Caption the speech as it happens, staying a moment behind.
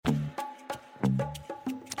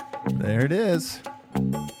There it is.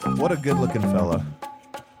 What a good-looking fella.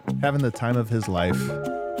 Having the time of his life.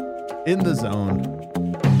 In the zone.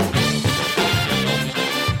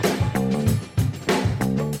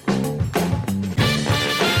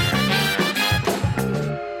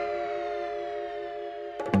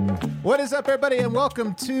 What is up, everybody, and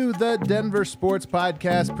welcome to the Denver Sports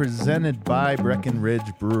Podcast presented by Breckenridge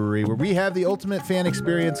Brewery, where we have the ultimate fan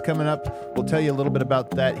experience coming up. We'll tell you a little bit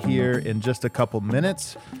about that here in just a couple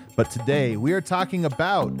minutes. But today, we are talking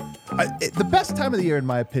about the best time of the year, in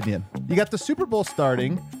my opinion. You got the Super Bowl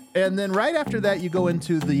starting, and then right after that, you go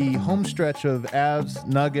into the home stretch of Avs,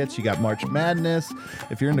 Nuggets. You got March Madness.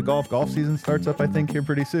 If you're into golf season starts up, I think, here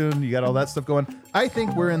pretty soon. You got all that stuff going. I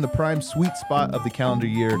think we're in the prime sweet spot of the calendar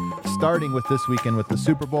year, starting with this weekend with the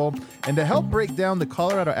Super Bowl. And to help break down the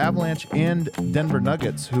Colorado Avalanche and Denver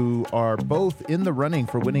Nuggets, who are both in the running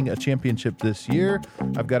for winning a championship this year,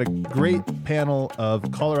 I've got a great panel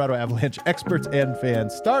of Colorado Avalanche experts and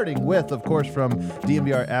fans, starting with, of course, from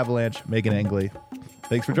DNVR Avalanche, Megan Angley.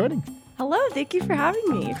 Thanks for joining. Hello, thank you for having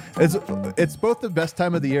me. It's both the best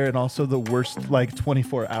time of the year and also the worst,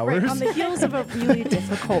 24 hours. Right, on the heels of a really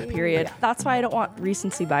difficult period. Yeah. That's why I don't want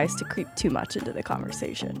recency bias to creep too much into the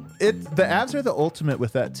conversation. The Avs are the ultimate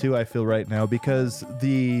with that too, I feel right now, because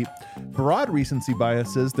the broad recency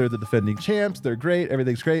biases, they're the defending champs, they're great,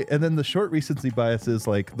 everything's great, and then the short recency bias is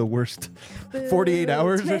like the worst 48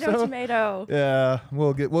 hours or so. Tomato. Yeah,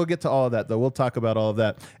 we'll get to all of that though. We'll talk about all of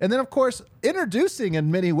that. And then of course, introducing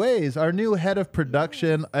in many ways our new head of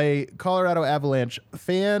production, a Colorado Avalanche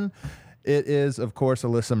fan. It is, of course,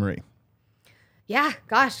 Alyssa Marie. Yeah,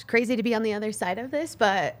 gosh, crazy to be on the other side of this,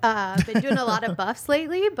 but I've been doing a lot of buffs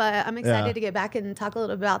lately, but I'm excited to get back and talk a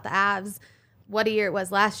little bit about the Avs, what a year it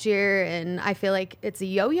was last year, and I feel like it's a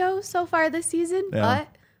yo-yo so far this season, but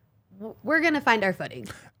we're going to find our footing.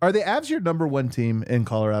 Are the Avs your number one team in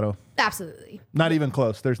Colorado? Absolutely. Not even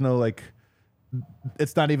close. There's no,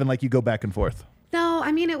 it's not even like you go back and forth. No,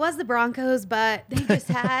 I mean, it was the Broncos, but they just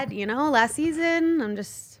had, last season,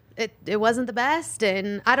 it wasn't the best.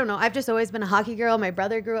 And I don't know. I've just always been a hockey girl. My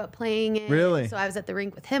brother grew up playing it. Really? So I was at the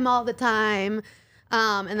rink with him all the time.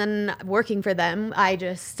 And then working for them, I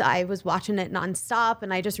was watching it nonstop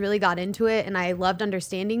and I just really got into it. And I loved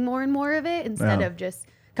understanding more and more of it instead of just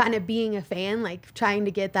kind of being a fan, trying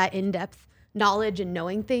to get that in-depth knowledge and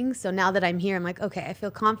knowing things. So now that I'm here, I'm like, okay, I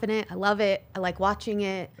feel confident. I love it. I like watching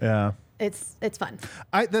it. Yeah. It's fun.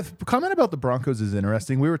 The comment about the Broncos is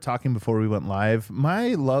interesting. We were talking before we went live. My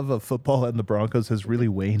love of football and the Broncos has really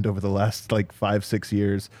waned over the last 5-6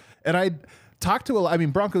 years. And I talked to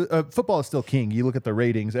Broncos football is still king. You look at the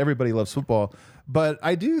ratings, everybody loves football. But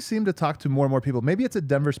I do seem to talk to more and more people. Maybe it's a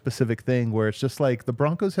Denver specific thing where it's just the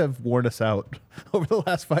Broncos have worn us out over the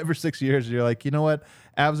last 5 or 6 years. You're like, you know what?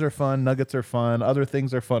 Avs are fun, Nuggets are fun, other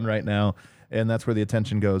things are fun right now, and that's where the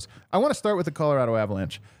attention goes. I want to start with the Colorado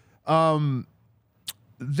Avalanche.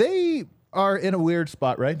 They are in a weird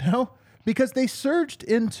spot right now because they surged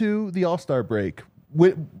into the All-Star break,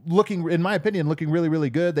 in my opinion, looking really,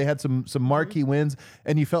 really good. They had some marquee wins,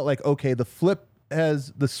 and you felt like, okay, the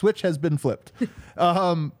switch has been flipped.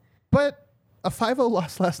 But a 5-0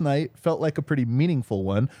 loss last night felt like a pretty meaningful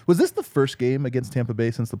one. Was this the first game against Tampa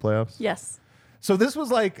Bay since the playoffs? Yes. So this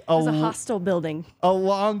was it was a hostile building. A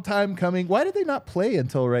long time coming. Why did they not play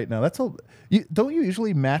until right now? Don't you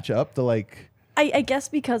usually match up the I guess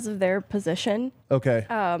because of their position. Okay.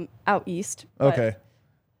 Out east. Okay.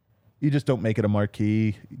 You just don't make it a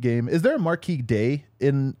marquee game. Is there a marquee day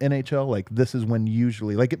in NHL? This is when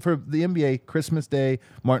usually, for the NBA, Christmas Day,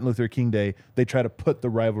 Martin Luther King Day, they try to put the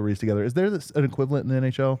rivalries together. Is there an equivalent in the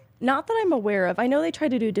NHL? Not that I'm aware of. I know they try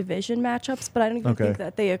to do division matchups, but I don't even think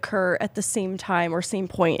that they occur at the same time or same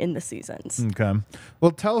point in the seasons. Okay. Well,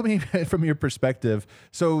 tell me from your perspective.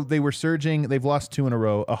 So they were surging. They've lost 2 in a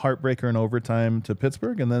row, a heartbreaker in overtime to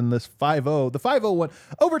Pittsburgh, and then this 5-0. The 5-0 one,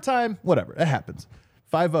 overtime, whatever. It happens.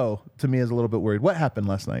 5-0 to me is a little bit worried. What happened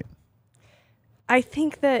last night? I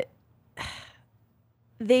think that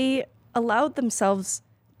they allowed themselves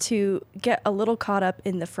to get a little caught up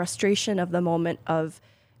in the frustration of the moment of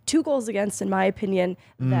 2 goals against, in my opinion,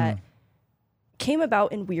 that came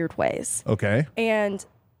about in weird ways. Okay. And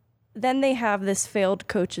then they have this failed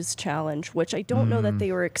coach's challenge, which I don't know that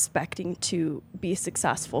they were expecting to be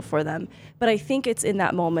successful for them. But I think it's in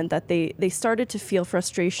that moment that they started to feel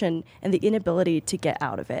frustration and the inability to get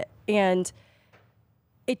out of it. And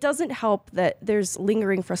it doesn't help that there's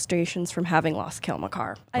lingering frustrations from having lost Cale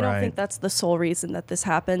Makar. I don't think that's the sole reason that this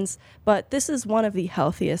happens. But this is one of the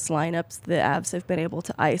healthiest lineups the Avs have been able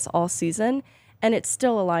to ice all season. And it's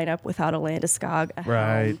still a lineup without a Landeskog,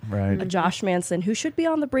 a Josh Manson, who should be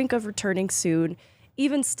on the brink of returning soon.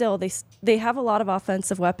 even still, they have a lot of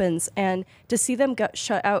offensive weapons, and to see them get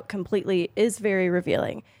shut out completely is very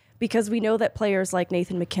revealing. Because we know that players like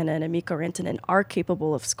Nathan McKinnon and Mikko Rantanen are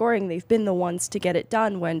capable of scoring. They've been the ones to get it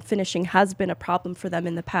done when finishing has been a problem for them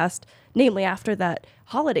in the past, namely after that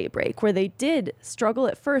holiday break, where they did struggle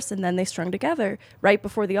at first and then they strung together right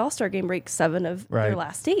before the All-Star game break 7 of their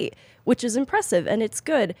last 8, which is impressive, and it's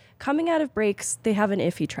good. Coming out of breaks, they have an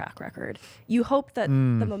iffy track record. You hope that the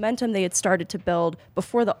momentum they had started to build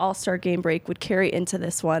before the All-Star game break would carry into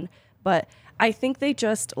this one, but I think they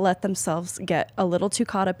just let themselves get a little too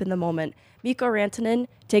caught up in the moment. Mikko Rantanen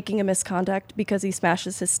taking a misconduct because he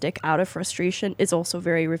smashes his stick out of frustration is also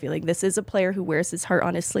very revealing. This is a player who wears his heart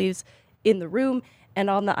on his sleeves in the room and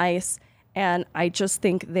on the ice, and I just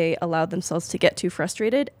think they allowed themselves to get too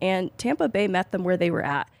frustrated, and Tampa Bay met them where they were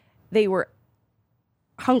at. They were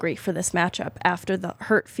hungry for this matchup after the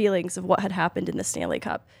hurt feelings of what had happened in the Stanley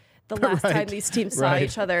Cup the last time these teams saw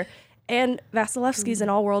each other. And Vasilevsky's an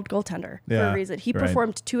all-world goaltender for a reason. He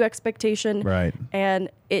performed to expectation, and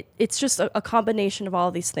it's just a combination of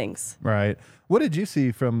all these things. Right. What did you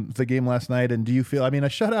see from the game last night, and do you feel, I mean, a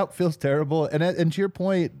shutout feels terrible, and to your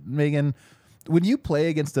point, Megan, when you play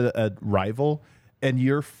against a rival and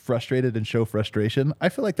you're frustrated and show frustration, I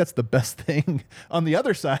feel like that's the best thing. On the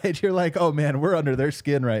other side, you're like, oh man, we're under their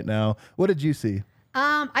skin right now. What did you see?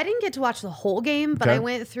 I didn't get to watch the whole game, but I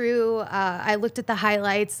went through, I looked at the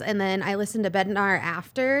highlights, and then I listened to Bednar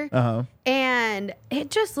after, and it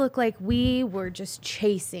just looked like we were just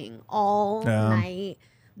chasing all night.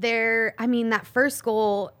 That first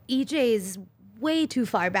goal, EJ's way too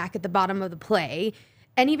far back at the bottom of the play,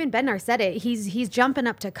 and even Bednar said it. He's jumping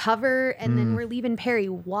up to cover, and then we're leaving Perry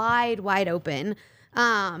wide open,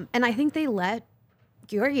 and I think they let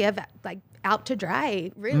Georgiev out to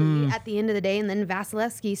dry, really, at the end of the day. And then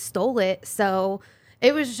Vasilevsky stole it. So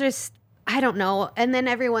it was just, I don't know. And then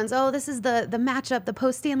everyone's, this is the matchup, the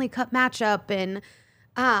post-Stanley Cup matchup. And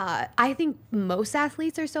I think most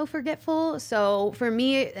athletes are so forgetful. So for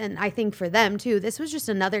me, and I think for them too, this was just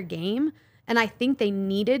another game. And I think they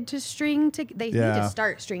needed to need to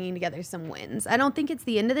start stringing together some wins. I don't think it's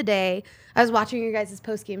the end of the day. I was watching your guys'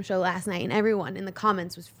 post-game show last night, and everyone in the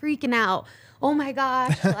comments was freaking out. Oh my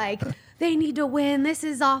gosh, they need to win. This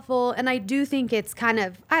is awful. And I do think it's kind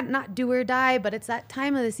of, not do or die, but it's that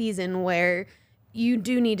time of the season where you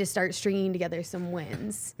do need to start stringing together some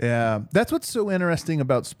wins. Yeah, that's what's so interesting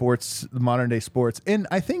about sports, modern day sports. And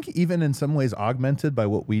I think even in some ways augmented by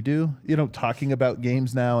what we do, talking about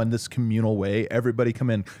games now in this communal way, everybody come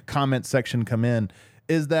in, comment section come in,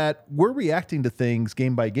 is that we're reacting to things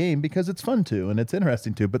game by game because it's fun to and it's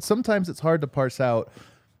interesting to. But sometimes it's hard to parse out,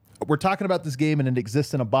 we're talking about this game and it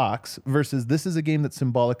exists in a box versus this is a game that's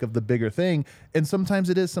symbolic of the bigger thing. And sometimes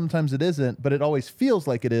it is, sometimes it isn't, but it always feels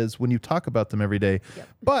like it is when you talk about them every day. Yep.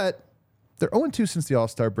 But they're 0-2 since the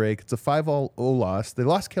All-Star break. It's a 5-0 loss. They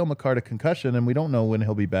lost Cale Makar to concussion, and we don't know when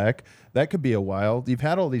he'll be back. That could be a while. You've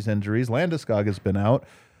had all these injuries. Landeskog has been out.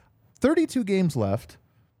 32 games left.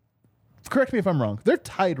 Correct me if I'm wrong. They're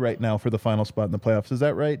tied right now for the final spot in the playoffs. Is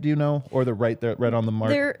that right? Do you know? Or they're right on the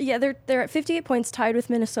mark? They're at 58 points, tied with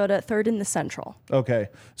Minnesota, third in the Central. Okay.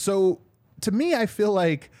 So to me, I feel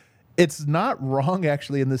like it's not wrong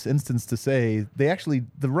actually in this instance to say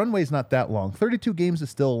the runway's not that long. 32 games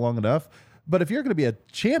is still long enough. But if you're going to be a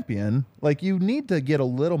champion, you need to get a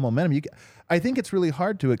little momentum. I think it's really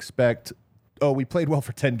hard to expect, we played well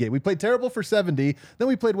for 10 games. We played terrible for 70. Then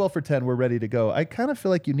we played well for 10. We're ready to go. I kind of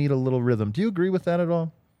feel like you need a little rhythm. Do you agree with that at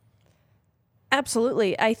all?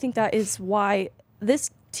 Absolutely. I think that is why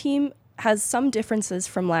this team has some differences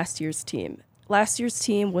from last year's team. Last year's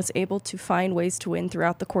team was able to find ways to win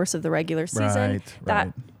throughout the course of the regular season.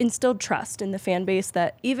 That instilled trust in the fan base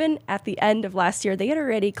that even at the end of last year, they had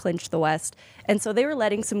already clinched the West. And so they were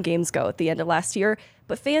letting some games go at the end of last year.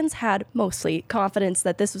 But fans had mostly confidence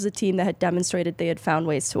that this was a team that had demonstrated they had found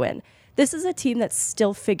ways to win. This is a team that's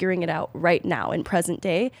still figuring it out right now in present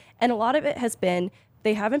day. And a lot of it has been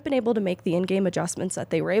they haven't been able to make the in-game adjustments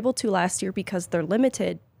that they were able to last year because they're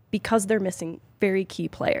limited, because they're missing very key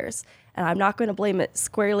players. And I'm not going to blame it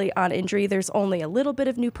squarely on injury. There's only a little bit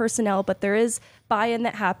of new personnel, but there is buy-in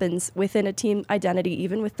that happens within a team identity,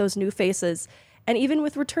 even with those new faces and even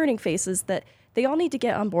with returning faces, that they all need to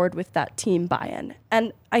get on board with that team buy-in.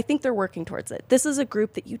 And I think they're working towards it. This is a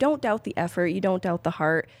group that you don't doubt the effort, you don't doubt the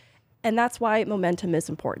heart. And that's why momentum is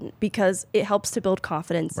important, because it helps to build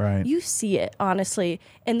confidence. Right. You see it, honestly,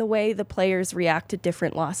 in the way the players react to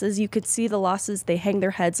different losses. You could see the losses, they hang their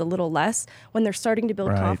heads a little less when they're starting to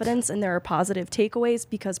build confidence and there are positive takeaways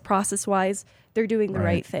because process-wise, they're doing the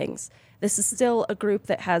right things. This is still a group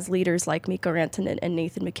that has leaders like Mikko Rantanen and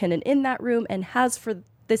Nathan MacKinnon in that room and has for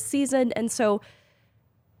this season. And so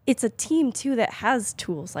it's a team, too, that has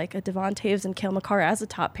tools like a Devon Toews and Cale Makar as a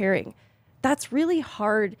top pairing. That's really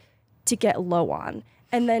hard to get low on.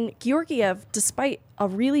 And then Georgiev, despite a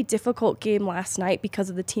really difficult game last night because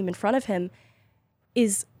of the team in front of him,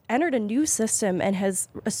 is entered a new system and has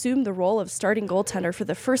assumed the role of starting goaltender for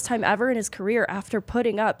the first time ever in his career after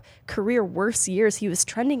putting up career worst years. He was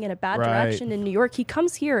trending in a bad direction in New York. He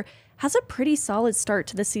comes here, has a pretty solid start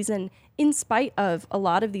to the season in spite of a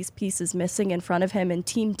lot of these pieces missing in front of him and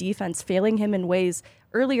team defense failing him in ways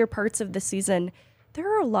earlier parts of the season.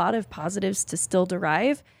 There are a lot of positives to still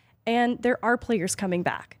derive. And there are players coming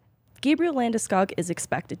back. Gabriel Landeskog is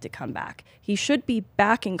expected to come back. He should be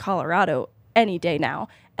back in Colorado any day now.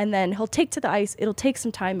 And then he'll take to the ice. It'll take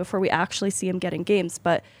some time before we actually see him get in games,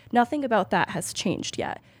 but nothing about that has changed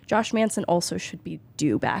yet. Josh Manson also should be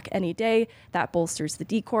due back any day. That bolsters the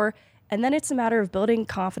decor. And then it's a matter of building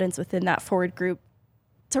confidence within that forward group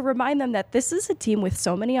to remind them that this is a team with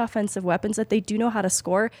so many offensive weapons that they do know how to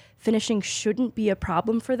score. Finishing shouldn't be a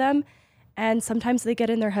problem for them. And sometimes they get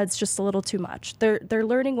in their heads just a little too much. They're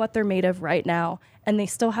learning what they're made of right now, and they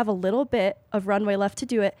still have a little bit of runway left to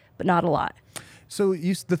do it, but not a lot. So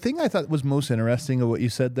the thing I thought was most interesting of what you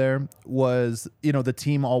said there was, the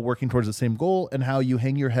team all working towards the same goal and how you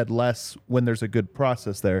hang your head less when there's a good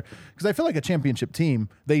process there. Because I feel like a championship team,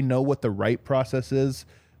 they know what the right process is,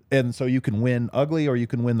 and so you can win ugly or you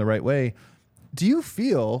can win the right way. Do you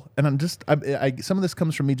feel, and some of this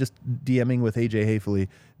comes from me just DMing with AJ Hayfley,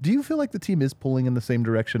 do you feel like the team is pulling in the same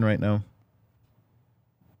direction right now?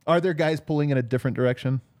 Are there guys pulling in a different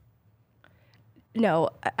direction? No,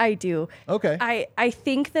 I do. Okay. I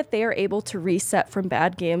think that they are able to reset from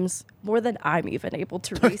bad games more than I'm even able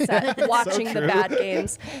to reset watching the bad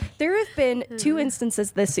games. There have been 2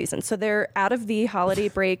 instances this season. So they're out of the holiday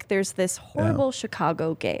break. There's this horrible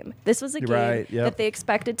Chicago game. This was a game that they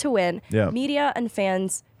expected to win. Yep. Media and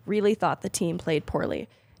fans really thought the team played poorly.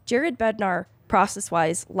 Jared Bednar,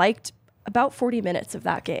 process-wise, liked about 40 minutes of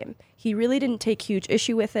that game. He really didn't take huge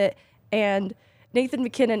issue with it. And Nathan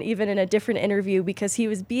MacKinnon, even in a different interview, because he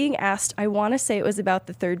was being asked, I want to say it was about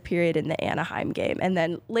the third period in the Anaheim game. And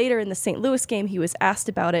then later in the St. Louis game, he was asked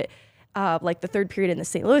about it, like the third period in the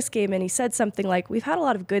St. Louis game. And he said something like, we've had a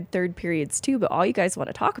lot of good third periods too, but all you guys want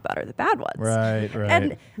to talk about are the bad ones. Right.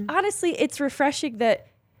 And honestly, it's refreshing that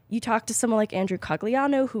you talk to someone like Andrew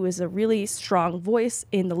Cogliano, who is a really strong voice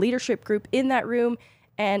in the leadership group in that room.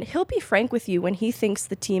 And he'll be frank with you when he thinks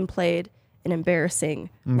the team played an embarrassing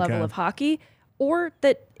level of hockey, or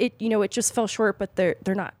that it just fell short, but they're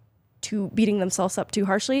not beating themselves up too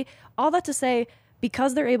harshly. All that to say,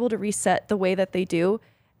 because they're able to reset the way that they do,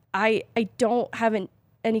 I don't have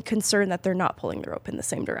any concern that they're not pulling the rope in the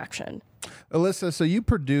same direction. Alyssa, so you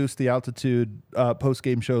produced the Altitude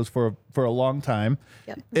post-game shows for a long time.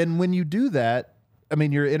 Yep. And when you do that, I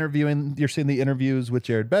mean, you're seeing the interviews with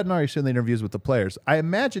Jared Bednar, you're seeing the interviews with the players. I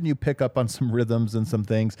imagine you pick up on some rhythms and some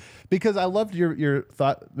things, because I loved your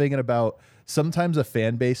thought, Megan, about sometimes a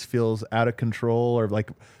fan base feels out of control or like,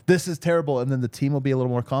 this is terrible, and then the team will be a little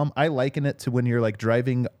more calm. I liken it to when you're like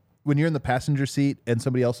driving, when you're in the passenger seat and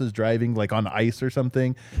somebody else is driving like on ice or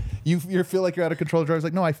something, you feel like you're out of control. The driver's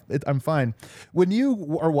like, no, I'm fine. When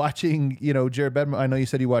you are watching, Jared Bednar, I know you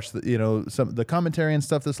said you watched some of the commentary and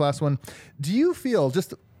stuff this last one. Do you feel,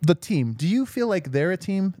 just the team, do you feel like they're a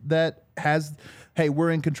team that has, hey,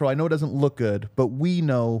 we're in control? I know it doesn't look good, but we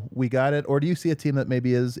know we got it. Or do you see a team that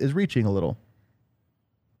maybe is reaching a little?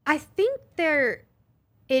 I think they're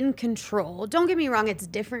in control. Don't get me wrong, it's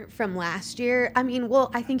different from last year. I mean,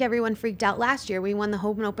 I think everyone freaked out last year. We won the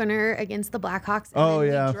home opener against the Blackhawks,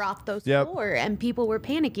 and then we dropped those 4, and people were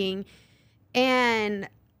panicking. And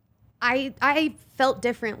I felt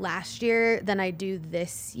different last year than I do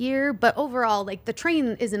this year, but overall, like, the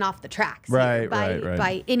train isn't off the tracks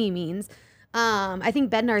by any means. I think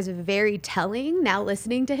Bednar is very telling now,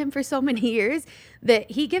 listening to him for so many years,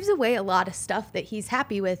 that he gives away a lot of stuff that he's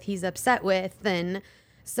happy with, he's upset with, and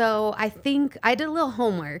so I think I did a little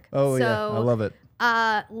homework. Oh, yeah, I love it.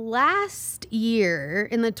 Last year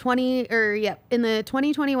in the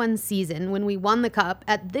 2021 season, when we won the cup,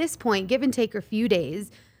 at this point, give and take a few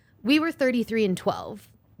days, we were 33-12.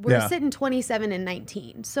 We're sitting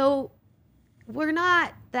 27-19. So we're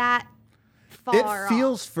not that far It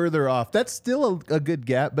feels off. further off. That's still a good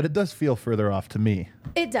gap, but it does feel further off to me.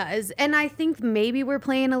 It does. And I think maybe we're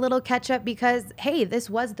playing a little catch up because, hey, this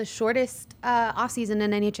was the shortest offseason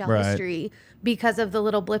in NHL Right. history because of the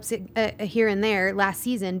little blips here and there last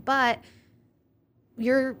season. But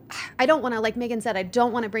I don't want to, like Megan said, I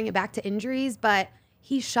don't want to bring it back to injuries, but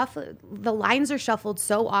the lines are shuffled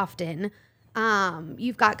so often.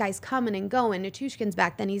 You've got guys coming and going. Natushkin's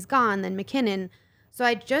back, then he's gone, then McKinnon. So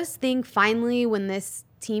I just think finally when this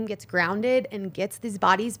team gets grounded and gets these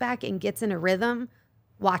bodies back and gets in a rhythm,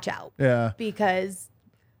 watch out. Yeah. Because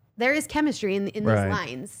there is chemistry in these Right.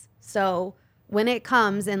 lines. So when it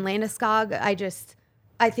comes, and Landeskog,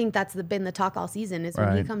 I think that's been the talk all season is when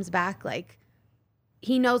Right. he comes back, like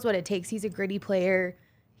he knows what it takes. He's a gritty player.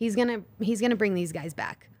 He's gonna bring these guys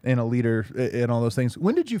back. And a leader and all those things.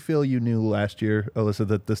 When did you feel you knew last year, Alyssa,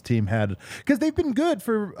 that this team had, because they've been good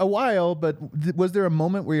for a while, but was there a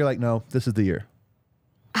moment where you're like, no, this is the year?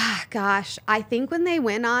 Gosh, I think when they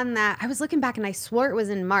went on that, I was looking back and I swore it was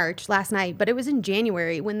in March last night, but it was in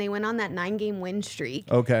January when they went on that 9-game win streak.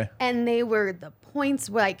 Okay. And the points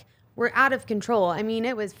were out of control. I mean,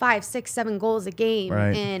 it was 5, 6, 7 goals a game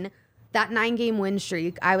Right. in that 9-game win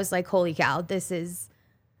streak. I was like, holy cow, this is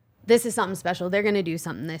something special. They're going to do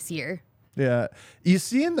something this year. Yeah. You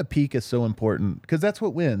seeing the peak is so important because that's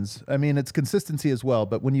what wins. I mean, it's consistency as well.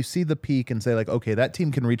 But when you see the peak and say, like, okay, that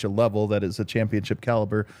team can reach a level that is a championship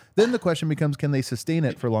caliber, then the question becomes, can they sustain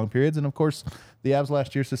it for long periods? And of course, the Avs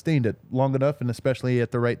last year sustained it long enough and especially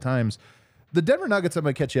at the right times. The Denver Nuggets, I'm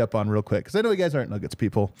going to catch you up on real quick because I know you guys aren't Nuggets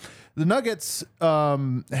people. The Nuggets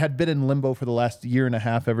had been in limbo for the last year and a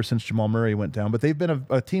half ever since Jamal Murray went down, but they've been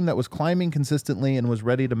a team that was climbing consistently and was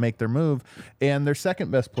ready to make their move, and their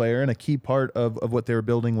second best player and a key part of what they were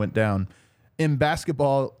building went down. In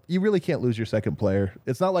basketball, you really can't lose your second player.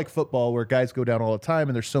 It's not like football where guys go down all the time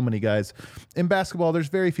and there's so many guys. In basketball, there's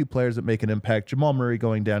very few players that make an impact. Jamal Murray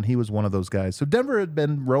going down, he was one of those guys. So Denver had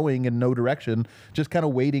been rowing in no direction, just kind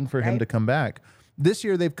of waiting for him to come back. This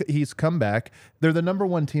year, he's come back. They're the number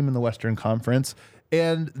one team in the Western Conference.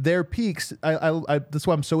 And their peaks, that's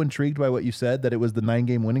why I'm so intrigued by what you said, that it was the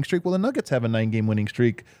 9-game winning streak. Well, the Nuggets have a 9-game winning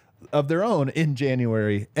streak of their own in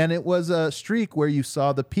January. And it was a streak where you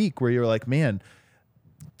saw the peak where you're like, man,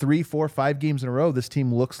 3, 4, 5 games in a row, this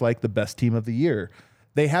team looks like the best team of the year.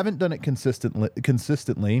 They haven't done it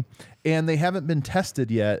consistently, and they haven't been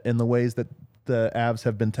tested yet in the ways that the Avs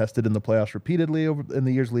have been tested in the playoffs repeatedly in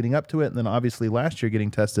the years leading up to it. And then obviously last year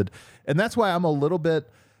getting tested. And that's why I'm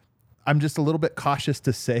just a little bit cautious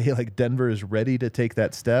to say like Denver is ready to take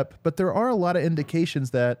that step. But there are a lot of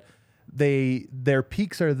indications that their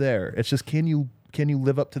peaks are there. It's just, can you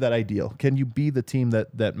live up to that ideal? Can you be the team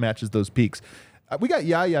that matches those peaks? We got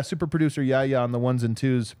Yaya, super producer Yaya, on the ones and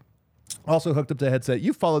twos, also hooked up to the headset.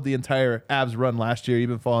 You followed the entire Avs run last year. You've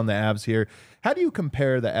been following the Avs here. How do you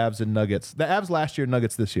compare the Avs and Nuggets? The Avs last year,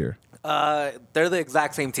 Nuggets this year. They're the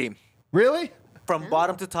exact same team. Really? From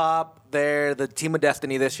bottom to top, they're the team of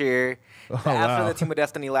destiny this year. After the team of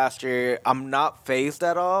destiny last year, I'm not fazed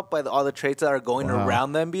at all by all the traits that are going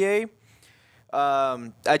around the NBA.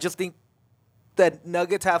 I just think that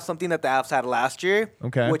Nuggets have something that the Avs had last year,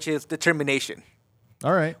 which is determination.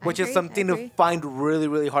 All right. Which is something to find really,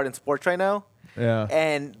 really hard in sports right now. Yeah.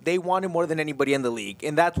 And they wanted more than anybody in the league.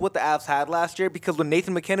 And that's what the Avs had last year, because when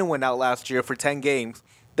Nathan McKinnon went out last year for 10 games,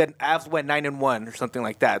 then Avs went 9-1 or something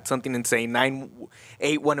like that. Something insane.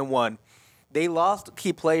 1-1. They lost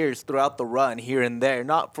key players throughout the run here and there,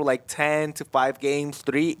 not for like 10 to 5 games,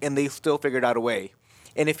 3, and they still figured out a way.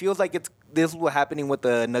 And it feels like this is what's happening with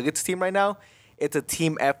the Nuggets team right now. It's a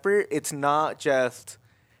team effort. It's not just,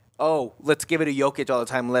 let's give it to Jokic all the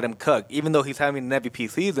time and let him cook. Even though he's having an MVP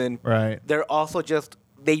season, right? They're also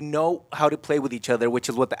they know how to play with each other, which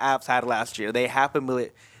is what the Avs had last year.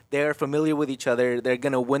 They're familiar with each other. They're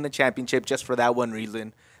going to win the championship just for that one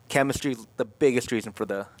reason. Chemistry is the biggest reason for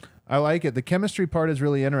the... I like it. The chemistry part is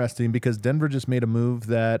really interesting because Denver just made a move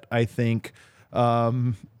that I think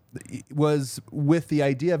was with the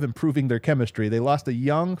idea of improving their chemistry. They lost a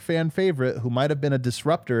young fan favorite who might have been a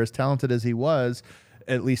disruptor, as talented as he was.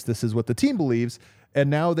 At least this is what the team believes. And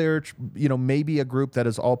now they're, maybe a group that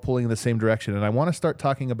is all pulling in the same direction. And I want to start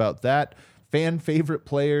talking about that, fan favorite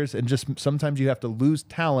players, and just sometimes you have to lose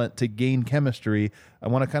talent to gain chemistry. I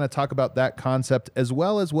want to kind of talk about that concept as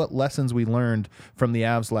well as what lessons we learned from the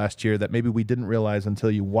Avs last year that maybe we didn't realize until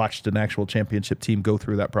you watched an actual championship team go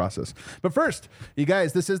through that process. But first, you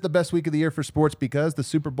guys, this is the best week of the year for sports because the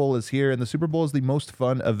Super Bowl is here, and the Super Bowl is the most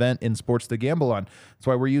fun event in sports to gamble on. That's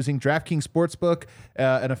why we're using DraftKings Sportsbook,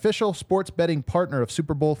 an official sports betting partner of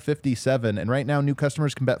Super Bowl 57. And right now, new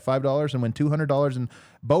customers can bet $5 and win $200 in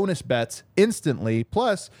bonus bets instantly.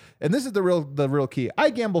 Plus, and this is the real key, I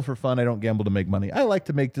gamble for fun. I don't gamble to make money. I like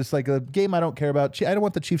to make just like a game I don't care about. I don't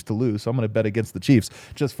want the Chiefs to lose, so I'm going to bet against the Chiefs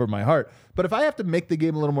just for my heart. But if I have to make the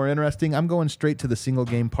game a little more interesting, I'm going straight to the single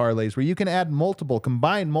game parlays where you can add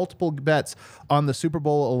combine multiple bets on the Super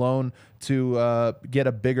Bowl alone to get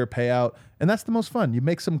a bigger payout. And that's the most fun. You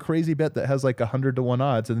make some crazy bet that has like 100-1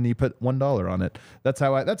 odds, and then you put $1 on it. That's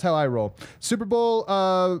how I roll. Super Bowl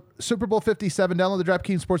 57. Download the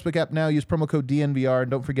DraftKings Sportsbook app now. Use promo code DNVR,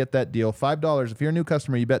 and don't forget that deal. $5. If you're a new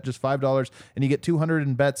customer, you bet just $5, and you get 200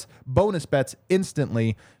 in bonus bets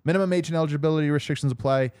instantly. Minimum age and eligibility restrictions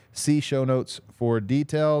apply. See show notes for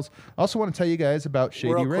details. I also want to tell you guys about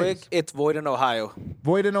Shady Real Rays. quick, it's void in Ohio.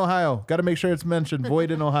 Void in Ohio. Got to make sure it's mentioned. Void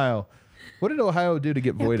in Ohio. What did Ohio do to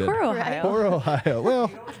get voided? Poor Ohio. Poor Ohio.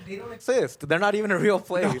 Well, They don't exist. They're not even a real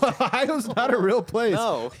place. Ohio's not a real place.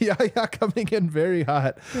 No. Yeah, coming in very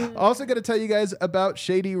hot. Also going to tell you guys about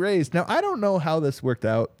Shady Rays. Now, I don't know how this worked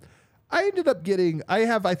out. I ended up I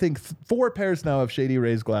have, I think, 4 pairs now of Shady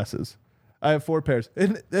Rays glasses. I have 4 pairs.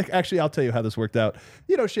 And actually, I'll tell you how this worked out.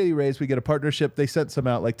 You know, Shady Rays, we get a partnership. They sent some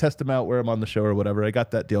out, like test them out where I'm on the show or whatever. I got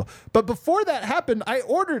that deal. But before that happened, I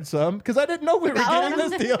ordered some because I didn't know we were getting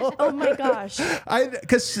this deal. Oh my gosh.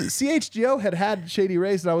 Because CHGO had Shady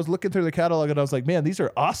Rays, and I was looking through the catalog, and I was like, man, these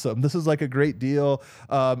are awesome. This is like a great deal.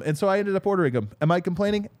 And so I ended up ordering them. Am I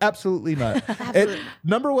complaining? Absolutely not.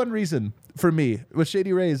 Number one reason for me with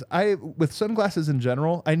Shady Rays, with sunglasses in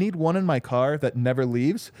general, I need one in my car that never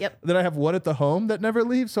leaves. Yep. Then I have one at the home that never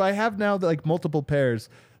leaves. So I have now like multiple pairs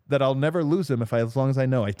that I'll never lose them as long as I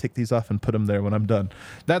know I take these off and put them there when I'm done.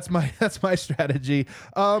 That's my strategy.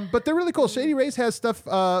 But they're really cool. Shady Rays has stuff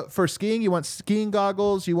for skiing. You want skiing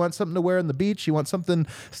goggles. You want something to wear on the beach. You want something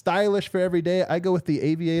stylish for every day. I go with the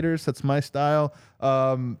aviators. That's my style.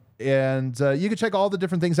 And you can check all the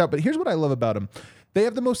different things out. But here's what I love about them. They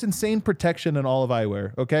have the most insane protection in all of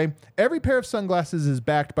eyewear, okay? Every pair of sunglasses is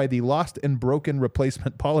backed by the lost and broken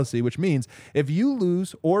replacement policy, which means if you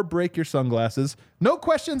lose or break your sunglasses, no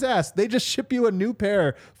questions asked. They just ship you a new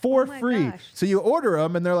pair for free. Gosh. So you order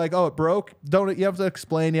them, and they're like, oh, it broke. You have to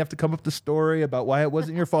explain. You have to come up with the story about why it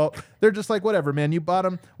wasn't your fault. They're just like, whatever, man. You bought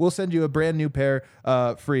them. We'll send you a brand new pair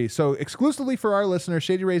free. So exclusively for our listeners,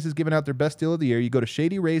 Shady Rays is giving out their best deal of the year. You go to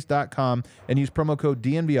shadyrays.com and use promo code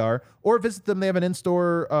DNVR, or visit them. They have an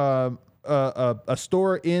in-store a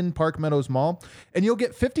store in Park Meadows Mall, and you'll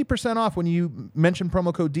get 50% off when you mention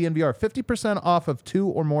promo code DNVR. 50% off of 2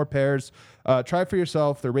 or more pairs. Try for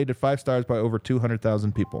yourself. They're rated 5 stars by over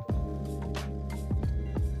 200,000 people.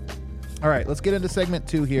 All right, let's get into segment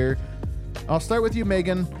 2 here. I'll start with you,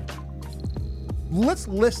 Megan. Let's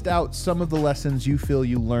list out some of the lessons you feel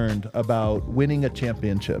you learned about winning a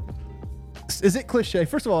championship. Is it cliche?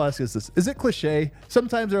 First of all, I'll ask you this. Is it cliche?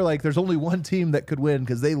 Sometimes they're like, there's only one team that could win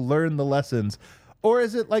because they learn the lessons. Or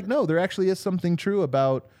is it like, no, there actually is something true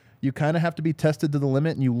about you kind of have to be tested to the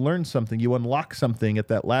limit and you learn something. You unlock something at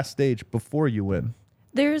that last stage before you win.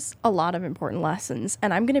 There's a lot of important lessons,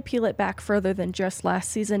 and I'm going to peel it back further than just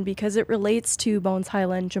last season because it relates to Bones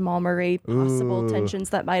Highland, Jamal Murray, possible tensions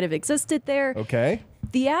that might have existed there. Okay.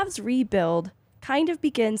 The Avs rebuild kind of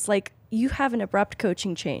begins like you have an abrupt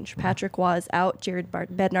coaching change. Patrick Waugh is out, Jared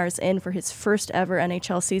Bednar's in for his first ever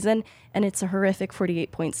NHL season, and it's a horrific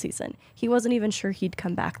 48-point season. He wasn't even sure he'd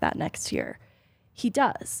come back that next year. He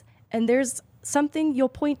does. And there's something you'll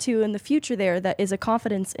point to in the future there that is a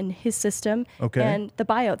confidence in his system and the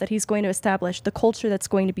buyout that he's going to establish, the culture that's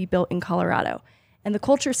going to be built in Colorado. And the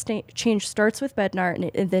culture change starts with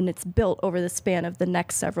Bednar, and then it's built over the span of the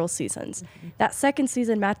next several seasons. Mm-hmm. That second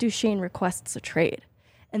season, Matt Duchene requests a trade.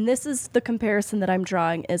 And this is the comparison that I'm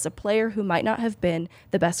drawing is a player who might not have been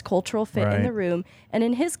the best cultural fit in the room. And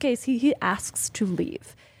in his case, he asks to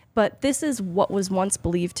leave. But this is what was once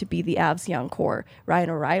believed to be the Avs' young core.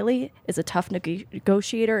 Ryan O'Reilly is a tough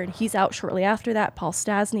negotiator, and he's out shortly after that. Paul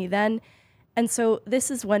Stastny then. And so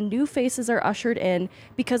this is when new faces are ushered in,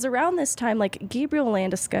 because around this time, like Gabriel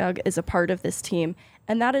Landeskog is a part of this team,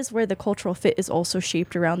 and that is where the cultural fit is also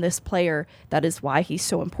shaped around this player. That is why he's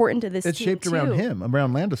so important to this team, It's shaped around him,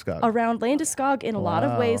 around Landeskog. Around Landeskog in a lot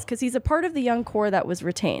of ways, because he's a part of the young core that was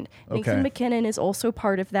retained. Nathan McKinnon is also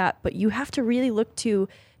part of that, but you have to really look to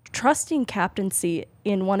trusting captaincy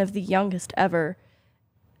in one of the youngest ever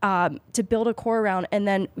to build a core around. And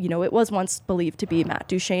then, it was once believed to be Matt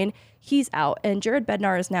Duchene. He's out. And Jared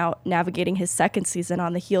Bednar is now navigating his second season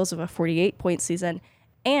on the heels of a 48-point season.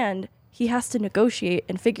 And he has to negotiate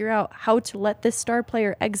and figure out how to let this star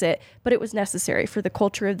player exit. But it was necessary for the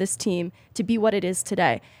culture of this team to be what it is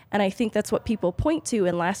today. And I think that's what people point to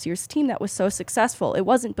in last year's team that was so successful. It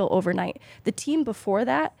wasn't built overnight. The team before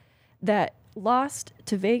that lost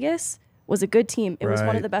to Vegas was a good team. It was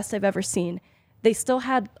one of the best I've ever seen. They still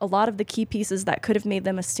had a lot of the key pieces that could have made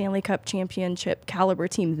them a Stanley Cup championship caliber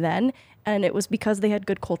team then, and it was because they had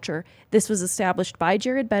good culture. This was established by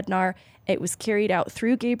Jared Bednar. It was carried out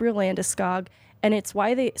through Gabriel Landeskog, and it's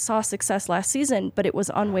why they saw success last season, but it was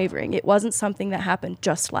unwavering. It wasn't something that happened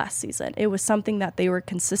just last season. It was something that they were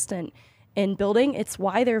consistent in building. It's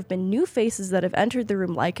why there have been new faces that have entered the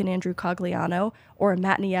room, like an Andrew Cogliano or a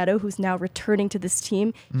Matt Nieto, who's now returning to this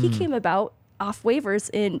team. He came about off waivers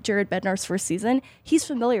in Jared Bednar's first season. He's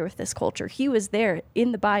familiar with this culture. He was there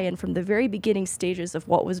in the buy-in from the very beginning stages of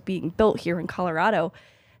what was being built here in Colorado.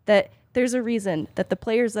 That there's a reason that the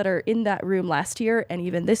players that are in that room last year and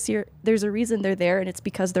even this year, there's a reason they're there, and it's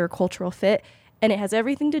because they're a cultural fit. And it has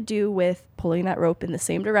everything to do with pulling that rope in the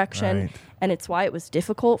same direction. Right. And it's why it was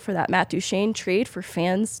difficult for that Matt Duchene trade for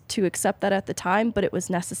fans to accept that at the time, but it was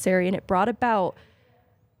necessary, and it brought about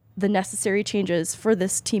the necessary changes for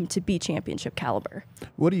this team to be championship caliber.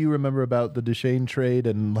 What do you remember about the Duchene trade?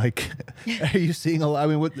 And are you seeing a lot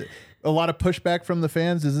of pushback from the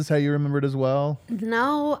fans? Is this how you remember it as well?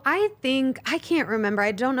 No, I can't remember.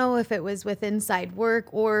 I don't know if it was with inside work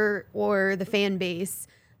or the fan base,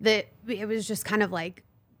 that it was just kind of like,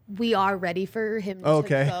 we are ready for him to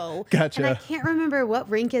go. Gotcha. And I can't remember what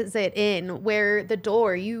rink is it in, where the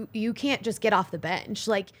door, you can't just get off the bench.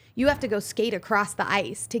 Like, you have to go skate across the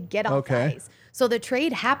ice to get off the ice. So the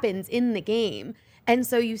trade happens in the game. And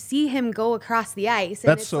so you see him go across the ice. And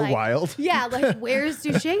That's it's so wild. Yeah, like, where's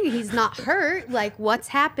Duchene? He's not hurt. Like, what's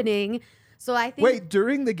happening? So I think... Wait,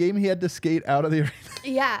 during the game he had to skate out of the arena?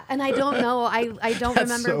 Yeah, and I don't know. I don't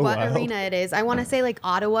remember so what wild. arena it is. I want to say like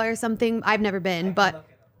Ottawa or something. I've never been, but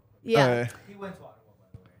yeah. He went to Ottawa,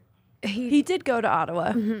 by the way. He did go to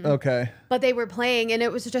Ottawa. Okay. But they were playing, and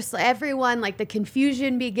it was just everyone, like, the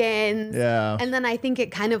confusion begins. Yeah. And then I think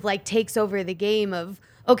it kind of like takes over the game of,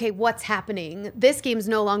 okay, what's happening? This game's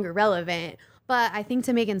no longer relevant. But I think,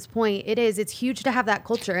 to Megan's point, it's huge to have that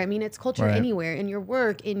culture. I mean, it's culture Right. anywhere, in your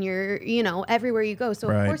work, in your, everywhere you go. So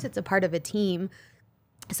Right. of course it's a part of a team.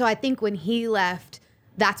 So I think when he left,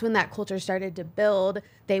 that's when that culture started to build.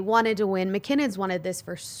 They wanted to win. McKinnon's wanted this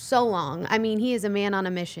for so long. I mean, he is a man on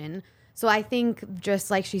a mission. So I think, just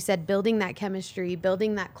like she said, building that chemistry,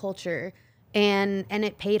 building that culture, and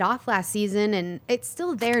it paid off last season, and it's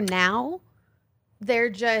still there now. They're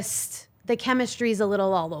just, the chemistry's a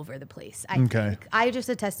little all over the place, I think. I just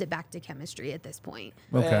attest it back to chemistry at this point.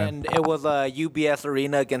 Okay. And it was UBS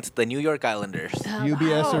Arena against the New York Islanders.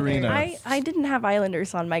 UBS Arena. I didn't have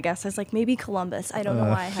Islanders on my guess. I was like, maybe Columbus. I don't know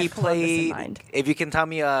why I had He Columbus in played, mind. if you can tell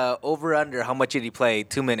me over under, how much did he play?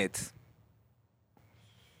 2 minutes.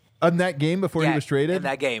 In that game before he was traded? In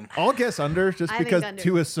that game. I'll guess under, just I think because under.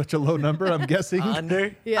 2 is such a low number, I'm guessing.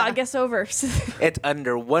 Under? Yeah. I guess over. It's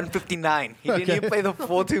under 159. He didn't even play the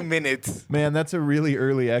full 2 minutes. Man, that's a really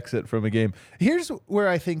early exit from a game. Here's where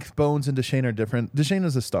I think Bones and Duchene are different. Duchene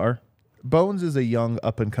is a star. Bones is a young,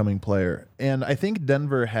 up-and-coming player. And I think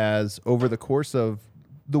Denver has, over the course of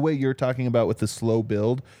the way you're talking about with the slow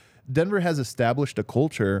build, Denver has established a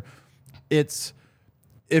culture.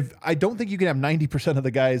 I don't think you can have 90% of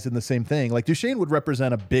the guys in the same thing. Like, Duchene would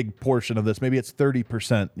represent a big portion of this. Maybe it's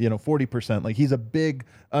 30%, 40%. Like, he's a big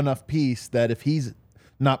enough piece that if he's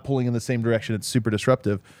not pulling in the same direction, it's super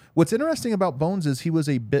disruptive. What's interesting about Bones is he was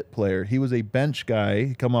a bit player. He was a bench guy.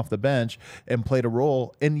 He come off the bench and played a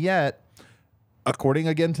role. And yet, according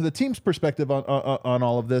again to the team's perspective on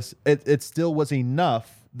all of this, it still was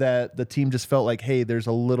enough that the team just felt like, hey, there's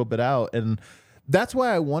a little bit out. And that's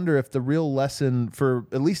why I wonder if the real lesson for,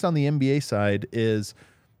 at least on the NBA side, is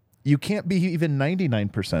you can't be even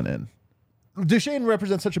 99% in. Duchene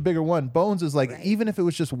represents such a bigger one. Bones is like, even if it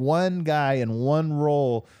was just one guy in one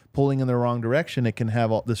role pulling in the wrong direction, it can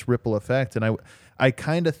have all this ripple effect. And I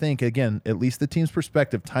kind of think, again, at least the team's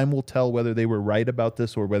perspective, time will tell whether they were right about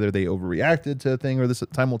this or whether they overreacted to a thing, or this,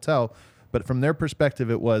 time will tell. But from their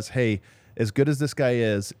perspective, it was, hey, as good as this guy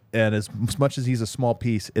is, and as much as he's a small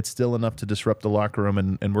piece, it's still enough to disrupt the locker room,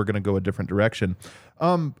 and we're going to go a different direction.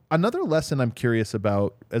 Another lesson I'm curious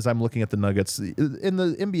about as I'm looking at the Nuggets, in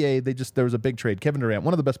the NBA, there was a big trade. Kevin Durant,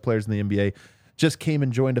 one of the best players in the NBA, just came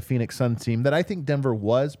and joined a Phoenix Suns team that I think Denver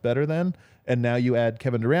was better than. and now you add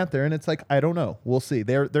Kevin Durant there, and it's like, I don't know. We'll see.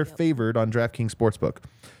 They're favored on DraftKings Sportsbook.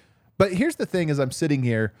 But here's the thing: as I'm sitting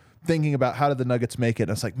here thinking about how did the Nuggets make it,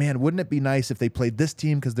 and I was like, man, wouldn't it be nice if they played this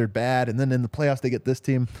team because they're bad, and then in the playoffs they get this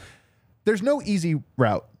team? There's no easy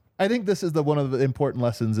route. I think this is one of the important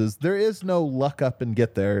lessons is there is no luck up and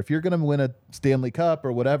get there. If you're going to win a Stanley Cup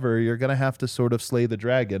or whatever, you're going to have to sort of slay the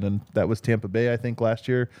dragon. And that was Tampa Bay, I think, last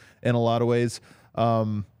year in a lot of ways.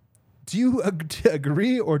 Do you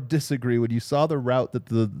agree or disagree when you saw the route that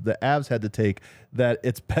the Avs had to take, that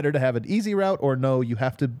it's better to have an easy route, or no, you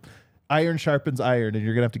have to iron sharpens iron and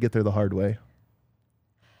you're going to have to get there the hard way?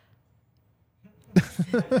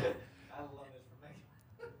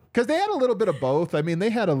 Because they had a little bit of both. I mean, they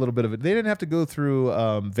had a little bit of it. They didn't have to go through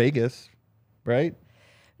Vegas, right?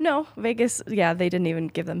 No, Vegas, yeah, they didn't even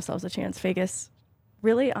give themselves a chance. Vegas,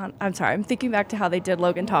 really? I'm sorry, I'm thinking back to how they did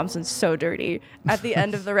Logan Thompson so dirty at the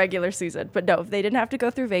end of the regular season. But no, they didn't have to go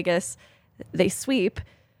through Vegas. They sweep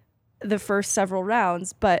the first several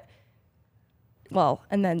rounds, but, well,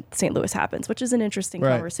 and then St. Louis happens, which is an interesting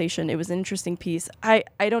conversation. It was an interesting piece. I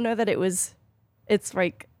don't know that it's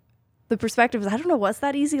like, the perspective is, I don't know, was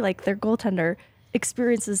that easy? Like, their goaltender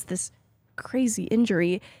experiences this crazy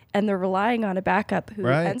injury and they're relying on a backup who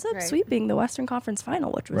ends up sweeping the Western Conference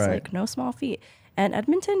Final, which was like no small feat. And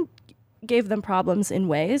Edmonton gave them problems in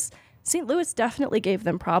ways. St. Louis definitely gave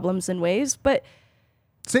them problems in ways, but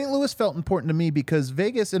St. Louis felt important to me because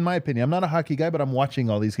Vegas, in my opinion, I'm not a hockey guy, but I'm watching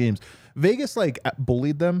all these games. Vegas like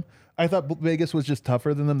bullied them. I thought Vegas was just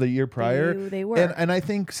tougher than them the year prior. They were. And I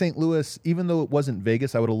think St. Louis, even though it wasn't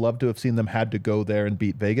Vegas, I would have loved to have seen them had to go there and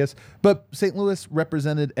beat Vegas. But St. Louis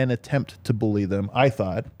represented an attempt to bully them, I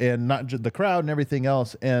thought, and not just the crowd and everything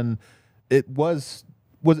else. And it was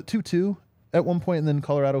it 2-2 at one point, and then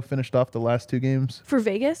Colorado finished off the last two games? For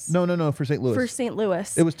Vegas? No, for St. Louis. For St.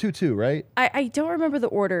 Louis. It was 2-2, right? I don't remember the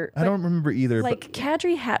order. I don't remember either. Like,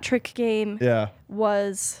 Kadri hat trick game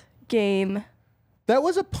was game... That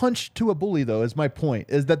was a punch to a bully, though, is my point,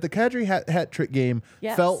 is that the Kadri hat trick game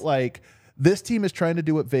felt like this team is trying to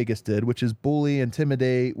do what Vegas did, which is bully,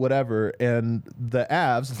 intimidate, whatever, and the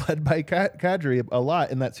Avs, led by Kadri a lot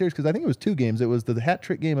in that series, because I think it was two games. It was the hat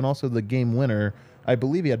trick game and also the game winner. I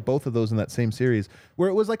believe he had both of those in that same series, where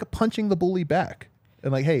it was like a punching the bully back.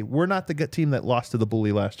 And like, hey, we're not the team that lost to the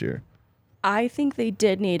bully last year. I think they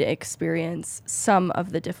did need to experience some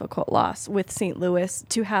of the difficult loss with St. Louis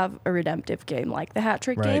to have a redemptive game like the hat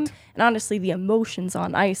trick game. And honestly, the emotions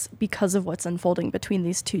on ice because of what's unfolding between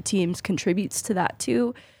these two teams contributes to that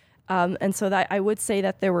too. And so that I would say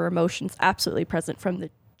that there were emotions absolutely present from the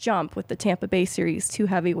jump with the Tampa Bay series, two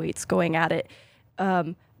heavyweights going at it.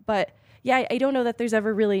 But yeah, I don't know that there's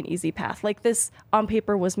ever really an easy path. Like, this on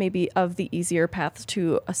paper was maybe of the easier paths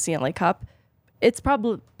to a Stanley Cup. It's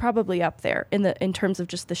probably up there in terms of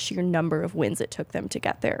just the sheer number of wins it took them to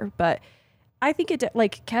get there. But I think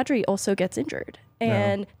Kadri also gets injured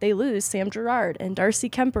and they lose Sam Girard, and Darcy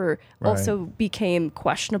Kemper also became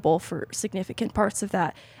questionable for significant parts of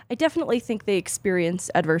that. I definitely think they experienced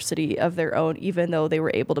adversity of their own, even though they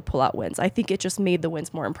were able to pull out wins. I think it just made the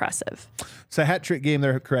wins more impressive. So hat trick game,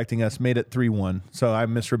 they're correcting us, made it 3-1. So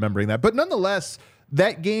I'm misremembering that. But nonetheless,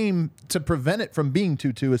 that game, to prevent it from being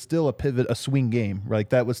 2-2, is still a swing game. Like,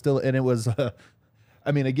 that was still, and it was,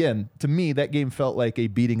 I mean, again, to me, that game felt like a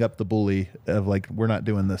beating up the bully of like, we're not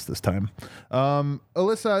doing this time.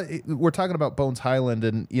 Alyssa, we're talking about Bones Highland,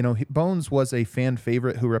 and, you know, Bones was a fan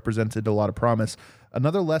favorite who represented a lot of promise.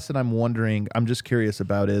 Another lesson I'm just curious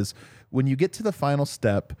about is when you get to the final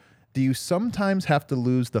step, do you sometimes have to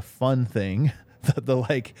lose the fun thing? The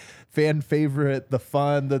like fan favorite, the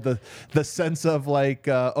fun, the sense of like,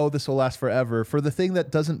 oh, this will last forever, for the thing that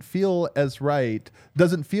doesn't feel as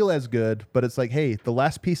good, but it's like, hey, the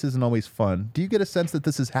last piece isn't always fun. Do you get a sense that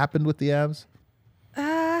this has happened with the Avs?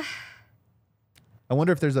 I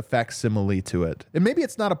wonder if there's a facsimile to it. And maybe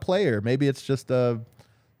it's not a player. Maybe it's just I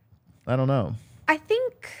don't know. I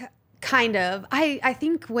think kind of. I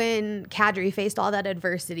think when Kadri faced all that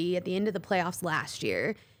adversity at the end of the playoffs last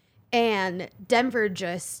year, and Denver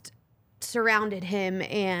just surrounded him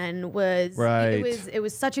and it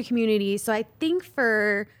was such a community. So I think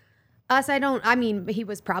for us, he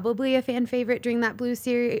was probably a fan favorite during that Blue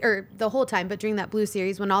series, or the whole time, but during that Blue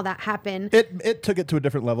series when all that happened. It took it to a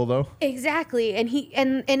different level, though. Exactly. And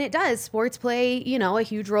and it does. Sports play, a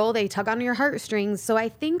huge role. They tug on your heartstrings. So I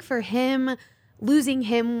think for him, losing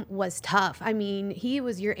him was tough. I mean, he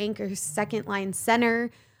was your anchor second line center.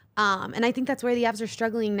 And I think that's where the Avs are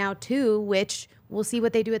struggling now too, which we'll see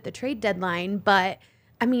what they do at the trade deadline. But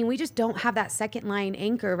I mean, we just don't have that second line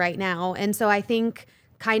anchor right now. And so I think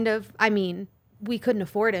we couldn't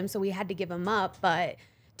afford him, so we had to give him up. But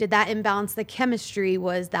did that imbalance the chemistry?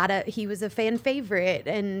 Was that he was a fan favorite?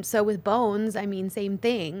 And so with Bones, I mean, same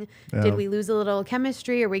thing. Yeah. Did we lose a little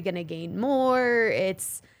chemistry? Are we going to gain more?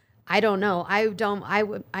 I don't know. I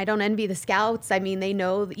don't envy the scouts. I mean, they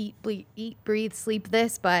know eat, breathe, sleep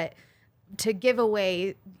this, but to give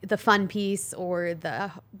away the fun piece or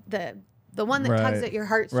the one that tugs at your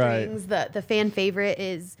heartstrings, the fan favorite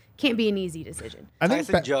can't be an easy decision. I think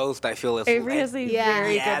Tyson Jost, I feel, is very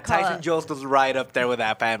good call Tyson Jost was right up there with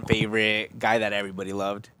that fan favorite guy that everybody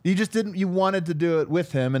loved. You wanted to do it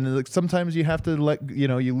with him, and like, sometimes you have to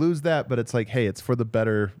you lose that, but it's like, hey, it's for the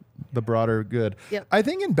broader good. Yep. I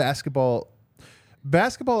think in basketball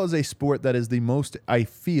is a sport that is the most, I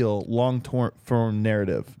feel, long-term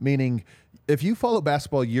narrative, meaning if you follow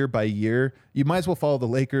basketball year by year, you might as well follow the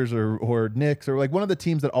Lakers or Knicks or like one of the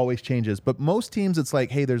teams that always changes. But most teams, it's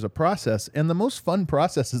like, hey, there's a process. And the most fun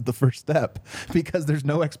process is the first step because there's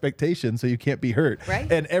no expectation, so you can't be hurt.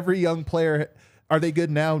 Right. And every young player, are they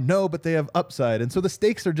good now? No, but they have upside. And so the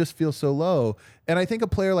stakes just feel so low. And I think a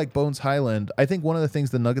player like Bones Highland, I think one of the things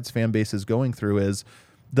the Nuggets fan base is going through is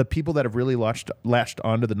the people that have really latched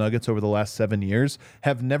onto the Nuggets over the last 7 years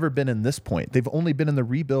have never been in this point. They've only been in the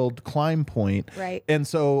rebuild climb point. Right. And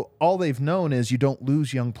so all they've known is you don't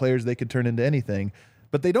lose young players. They could turn into anything.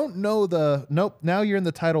 But they don't know now you're in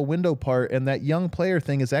the title window part, and that young player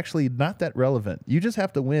thing is actually not that relevant. You just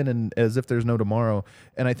have to win and as if there's no tomorrow.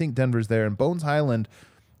 And I think Denver's there. And Bones Highland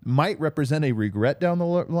might represent a regret down the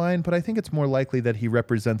line, but I think it's more likely that he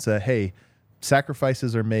represents hey,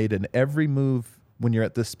 sacrifices are made, and every move when you're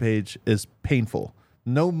at this page is painful.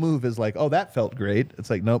 No move is like, oh, that felt great.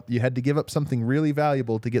 It's like, nope, you had to give up something really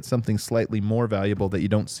valuable to get something slightly more valuable that you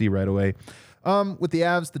don't see right away. With the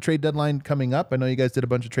Avs, the trade deadline coming up, I know you guys did a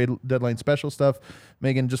bunch of trade deadline special stuff.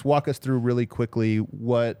 Megan, just walk us through really quickly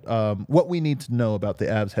what we need to know about the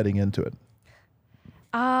Avs heading into it.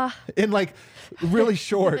 In like really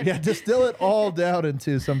short, distill it all down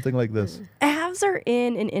into something like this. Avs are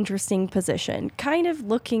in an interesting position, kind of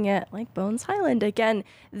looking at like Bones Highland again.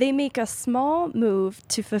 They make a small move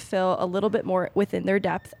to fulfill a little bit more within their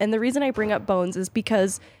depth. And the reason I bring up Bones is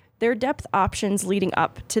because their depth options leading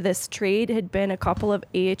up to this trade had been a couple of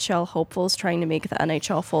AHL hopefuls trying to make the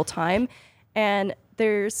NHL full time. And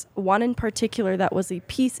there's one in particular that was a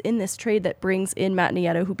piece in this trade that brings in Matt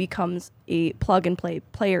Nieto, who becomes a plug-and-play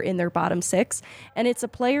player in their bottom six. And it's a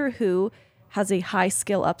player who has a high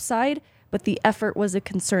skill upside, but the effort was a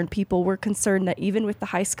concern. People were concerned that even with the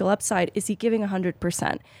high skill upside, is he giving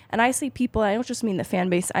 100%? And I say people, I don't just mean the fan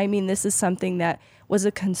base. I mean this is something that was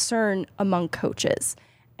a concern among coaches.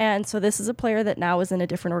 And so this is a player that now is in a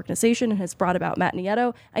different organization and has brought about Matt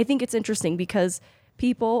Nieto. I think it's interesting because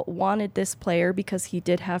people wanted this player because he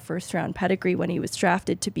did have first-round pedigree when he was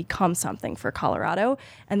drafted to become something for Colorado,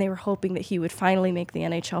 and they were hoping that he would finally make the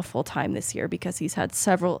NHL full-time this year because he's had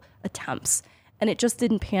several attempts, and it just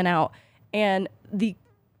didn't pan out. And the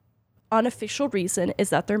unofficial reason is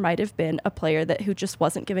that there might have been a player who just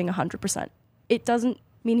wasn't giving 100%. It doesn't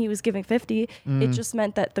mean he was giving 50. It just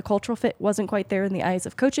meant that the cultural fit wasn't quite there in the eyes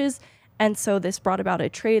of coaches. And so this brought about a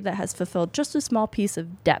trade that has fulfilled just a small piece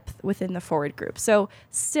of depth within the forward group. So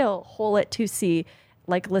still whole at 2C,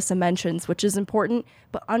 like Lissa mentions, which is important,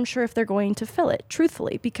 but unsure if they're going to fill it,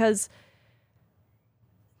 truthfully, because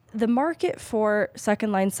the market for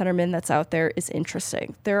second-line centermen that's out there is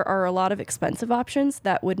interesting. There are a lot of expensive options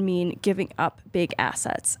that would mean giving up big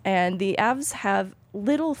assets. And the Avs have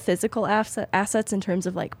little physical assets in terms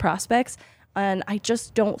of like prospects. And I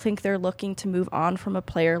just don't think they're looking to move on from a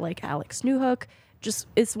player like Alex Newhook, just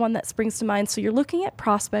is one that springs to mind. So you're looking at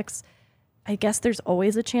prospects. I guess there's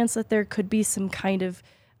always a chance that there could be some kind of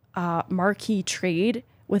marquee trade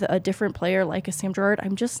with a different player like a Sam Girard.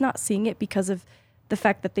 I'm just not seeing it because of the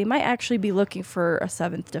fact that they might actually be looking for a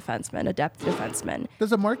seventh defenseman, a depth defenseman.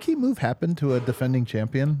 Does a marquee move happen to a defending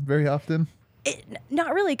champion very often?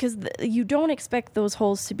 Not really, because you don't expect those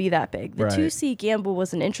holes to be that big. The 2C gamble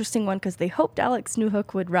was an interesting one because they hoped Alex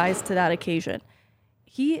Newhook would rise to that occasion.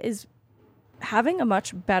 He is having a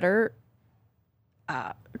much better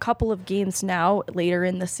couple of games now later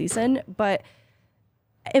in the season, but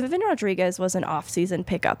Evan Rodriguez was an off-season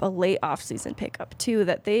pickup, a late off-season pickup too,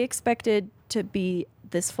 that they expected to be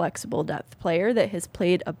this flexible depth player that has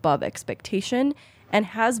played above expectation and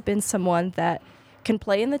has been someone that can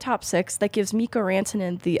play in the top six, that gives Mikko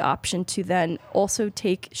Rantanen the option to then also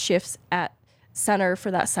take shifts at center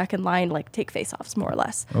for that second line, like take faceoffs more or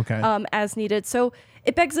less, as needed. So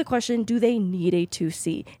it begs the question, do they need a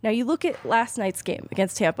 2C? Now you look at last night's game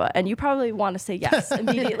against Tampa and you probably want to say yes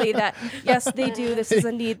immediately that yes, they do. This is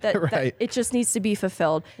a need that, that it just needs to be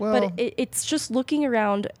fulfilled. Well, but it's just looking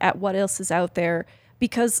around at what else is out there.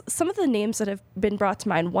 because some of the names that have been brought to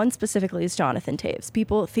mind, one specifically is Jonathan Taves.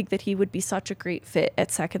 People think that he would be such a great fit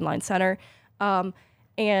at second line center.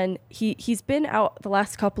 And he's been out the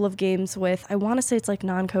last couple of games with, I want to say it's like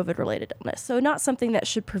non-COVID related illness. So not something that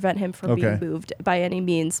should prevent him from being moved by any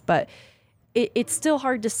means, but it's still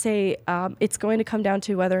hard to say. It's going to come down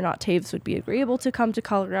to whether or not Taves would be agreeable to come to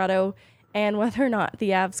Colorado and whether or not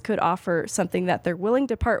the Avs could offer something that they're willing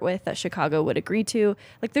to part with that Chicago would agree to.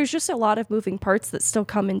 Like, there's just a lot of moving parts that still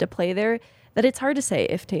come into play there that it's hard to say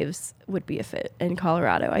if Taves would be a fit in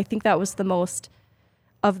Colorado. I think that was the most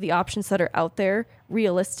of the options that are out there,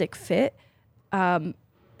 realistic fit. And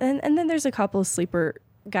then there's a couple of sleeper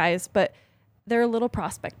guys, but they're a little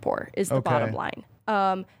prospect poor is the bottom line.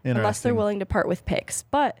 Unless they're willing to part with picks.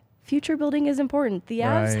 But future building is important. The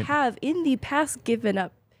Avs have in the past given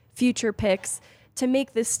up future picks to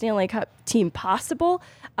make this Stanley Cup team possible,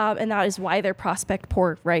 and that is why they're prospect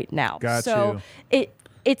poor right now. So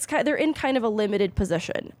it's they're in kind of a limited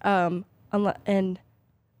position. And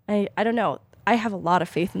I don't know. I have a lot of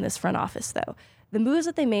faith in this front office, though. The moves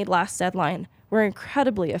that they made last deadline were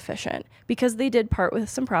incredibly efficient because they did part with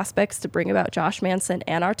some prospects to bring about Josh Manson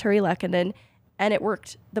and Arturi Lehkonen, and it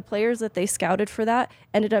worked. The players that they scouted for that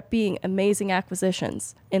ended up being amazing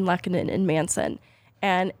acquisitions in Lehkonen and Manson.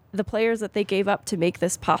 And the players that they gave up to make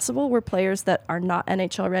this possible were players that are not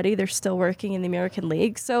NHL ready. They're still working in the American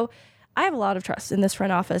League. So I have a lot of trust in this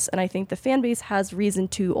front office, and I think the fan base has reason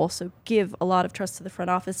to also give a lot of trust to the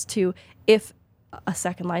front office too. If a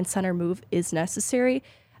second line center move is necessary,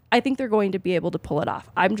 I think they're going to be able to pull it off.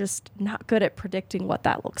 I'm just not good at predicting what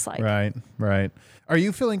that looks like. Right. Are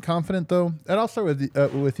you feeling confident, though? And I'll start with you,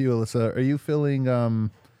 Alyssa. Are you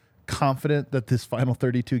feeling confident that this final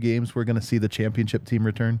 32 games we're going to see the championship team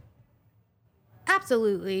return?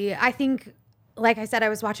 Absolutely. I think, like I said, I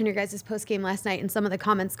was watching your guys' post game last night and some of the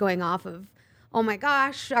comments going off of, oh my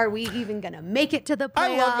gosh, are we even going to make it to the playoffs?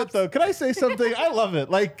 I love it, though. Can I say something? I love it.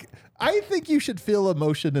 Like, I think you should feel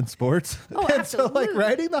emotion in sports. Oh, and absolutely. So, like,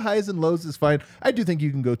 riding the highs and lows is fine. I do think you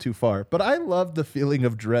can go too far. But I love the feeling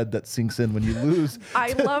of dread that sinks in when you lose.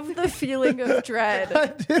 I love the feeling of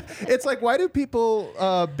dread. It's like, why do people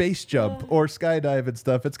base jump or skydive and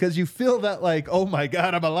stuff? It's because you feel that, like, oh, my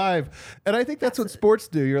God, I'm alive. And I think that's what sports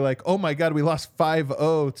do. You're like, oh, my God, we lost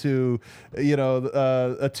 5-0 to,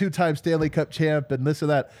 a two-time Stanley Cup champ and this or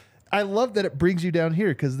that. I love that it brings you down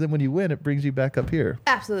here because then when you win, it brings you back up here.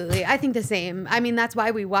 Absolutely. I think the same. I mean, that's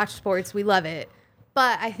why we watch sports. We love it.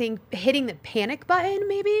 But I think hitting the panic button,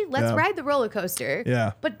 maybe, let's ride the roller coaster.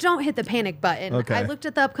 Yeah. But don't hit the panic button. Okay. I looked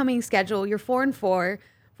at the upcoming schedule. You're 4-4,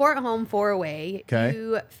 4 at home, 4 away. Okay.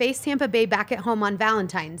 You face Tampa Bay back at home on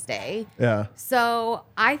Valentine's Day. Yeah. So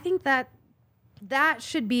I think that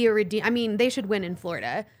should be a I mean, they should win in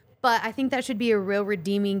Florida. But I think that should be a real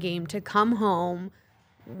redeeming game to come home,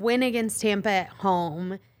 win against Tampa at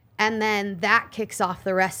home, and then that kicks off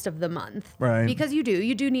the rest of the month. Right. Because you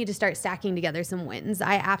do need to start stacking together some wins.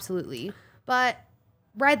 I absolutely. But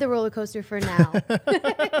ride the roller coaster for now.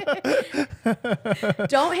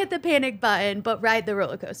 Don't hit the panic button, but ride the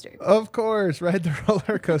roller coaster. Of course, ride the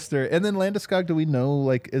roller coaster. And then Landeskog, do we know,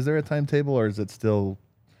 like, is there a timetable or is it still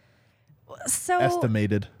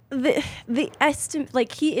estimated? The estimate,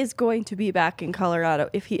 like, he is going to be back in Colorado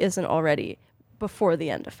if he isn't already before the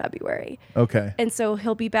end of February. Okay. And so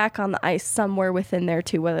he'll be back on the ice somewhere within there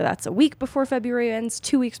too, whether that's a week before February ends,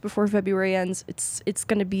 2 weeks before February ends. It's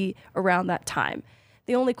going to be around that time.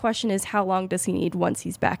 The only question is how long does he need once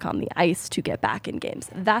he's back on the ice to get back in games?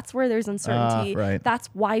 That's where there's uncertainty. Right. That's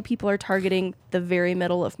why people are targeting the very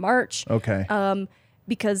middle of March. Okay.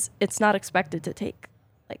 Because it's not expected to take,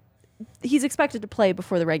 like, he's expected to play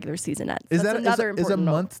before the regular season ends. Is That's another is a important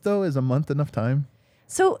note. month, though? Is a month enough time?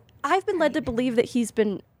 So I've been led to believe that he's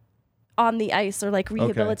been on the ice or like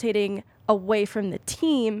rehabilitating away from the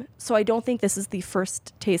team. So I don't think this is the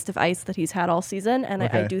first taste of ice that he's had all season. And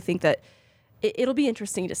I do think that it'll be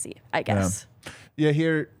interesting to see, I guess. Yeah,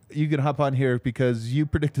 here you can hop on here because you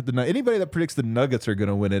predicted anybody that predicts the Nuggets are going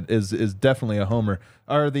to win it is definitely a homer.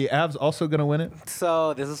 Are the Avs also going to win it?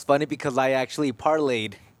 So this is funny because I actually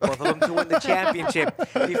parlayed both of them to win the championship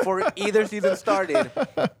before either season started.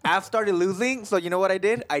 Avs started losing, so you know what I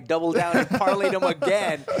did? I doubled down and parlayed them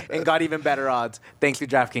again and got even better odds thanks to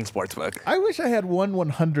DraftKings Sportsbook. I wish I had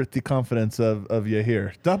 1/100th the confidence of you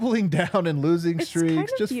here. Doubling down and losing streaks, kind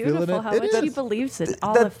of just beautiful feeling it. how It much is. he believes in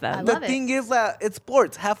all of them. The thing is that it's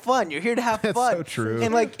sports. Have fun. You're here to have That's fun. so true.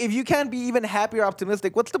 And like, if you can't be even happy or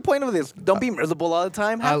optimistic, what's the point of this? Don't be miserable all the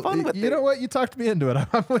time. Have fun with it. You know what? You talked me into it.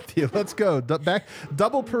 I'm with you. Let's go.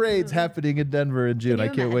 Double parade's happening in Denver in June. Can I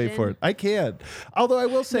you can't wait for imagine? it. I can. Although I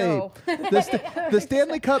will say, No. the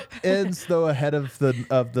Stanley Cup ends though ahead of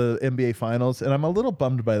the NBA Finals, and I'm a little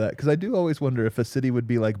bummed by that because I do always wonder if a city would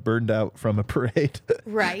be like burned out from a parade.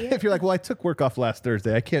 Right. If you're like, well, I took work off last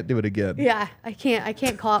Thursday, I can't do it again. Yeah, I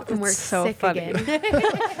can't call out from work so sick funny. again.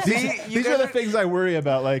 See, These are the things I worry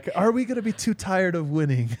about. Like, are we going to be too tired of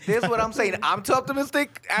winning? Here's what I'm saying. I'm too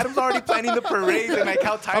optimistic. Adam's already planning the parades and like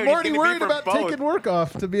how tired I'm already he's gonna worried be for about both. taking work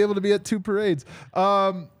off to be able to be at 2 parades.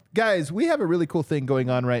 Guys, we have a really cool thing going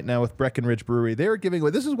on right now with Breckenridge Brewery. They are giving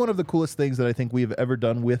away, this is one of the coolest things that I think we've ever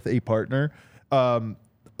done with a partner.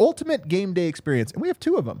 Ultimate game day experience. And we have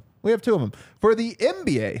 2 of them. For the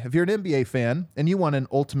NBA, if you're an NBA fan and you want an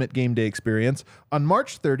ultimate game day experience, on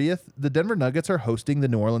March 30th, the Denver Nuggets are hosting the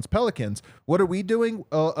New Orleans Pelicans. What are we doing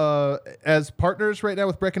as partners right now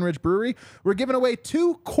with Breckenridge Brewery? We're giving away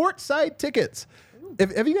 2 courtside tickets.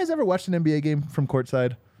 Have you guys ever watched an NBA game from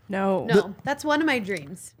courtside? No. No, that's one of my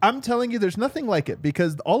dreams. I'm telling you, there's nothing like it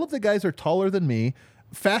because all of the guys are taller than me,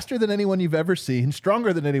 faster than anyone you've ever seen,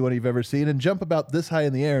 stronger than anyone you've ever seen, and jump about this high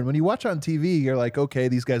in the air. And when you watch on TV, you're like, okay,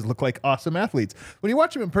 these guys look like awesome athletes. When you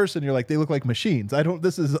watch them in person, you're like, they look like machines. I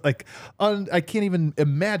can't even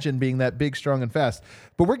imagine being that big, strong, and fast.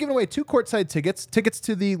 But we're giving away 2 courtside tickets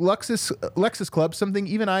to the Lexus Club, something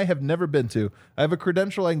even I have never been to. I have a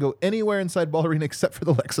credential. I can go anywhere inside Ball Arena except for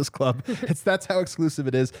the Lexus Club. That's how exclusive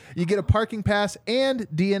it is. You get a parking pass and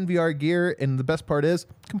DNVR gear, and the best part is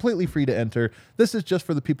completely free to enter. This is just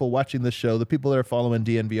for the people watching this show, the people that are following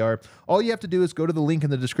DNVR. All you have to do is go to the link in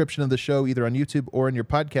the description of the show, either on YouTube or in your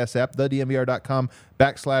podcast app,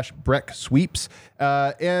 thednvr.com/Breck Sweeps.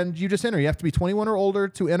 And you just enter. You have to be 21 or older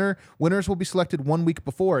to enter. Winners will be selected 1 week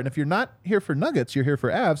before. And if you're not here for Nuggets, you're here for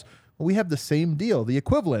Avs, well, we have the same deal, the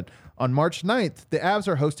equivalent. On March 9th, the Avs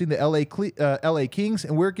are hosting the LA Kings,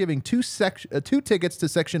 and we're giving 2 tickets to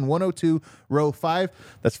section 102, row 5.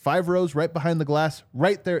 That's 5 rows right behind the glass,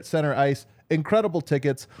 right there at center ice. Incredible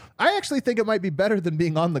tickets. I actually think it might be better than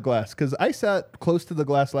being on the glass because I sat close to the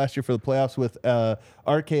glass last year for the playoffs with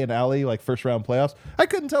RK and Allie, like first round playoffs. I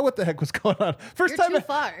couldn't tell what the heck was going on. First You're time too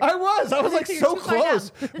far. I was like You're so too far close.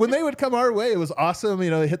 down. When they would come our way, it was awesome. You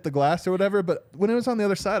know, they hit the glass or whatever. But when it was on the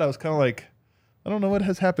other side, I was kind of like, I don't know what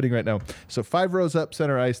is happening right now. So 5 rows up,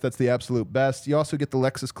 center ice. That's the absolute best. You also get the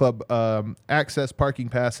Lexus Club access, parking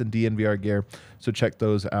pass, and DNVR gear. So check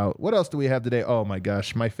those out. What else do we have today? Oh, my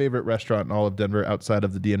gosh. My favorite restaurant in all of Denver outside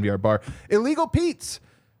of the DNVR bar, Illegal Pete's.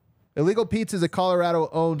 Illegal Pete's is a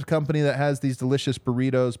Colorado-owned company that has these delicious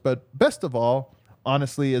burritos. But best of all,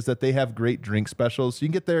 honestly, is that they have great drink specials. So you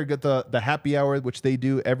can get there, get the happy hour, which they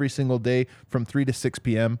do every single day from 3 to 6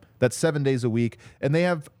 p.m. That's 7 days a week. And they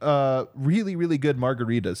have really, really good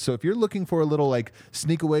margaritas. So if you're looking for a little like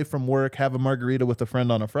sneak away from work, have a margarita with a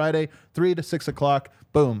friend on a Friday, 3 to 6 o'clock,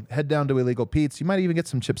 boom, head down to Illegal Pete's. You might even get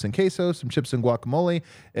some chips and queso, some chips and guacamole.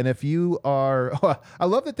 And if you are, I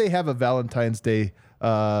love that they have a Valentine's Day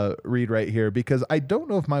read right here because I don't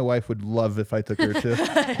know if my wife would love if I took her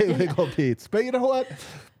to Illegal Pete's. But you know what?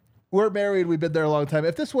 We're married. We've been there a long time.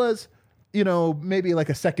 If this was, you know, maybe like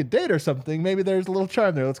a second date or something, maybe there's a little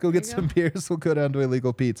charm there. Let's go get some beers. We'll go down to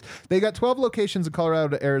Illegal Pete's. They got 12 locations in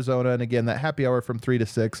Colorado to Arizona. And again, that happy hour from 3 to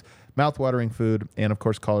 6, mouth-watering food, and of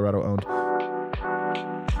course, Colorado owned.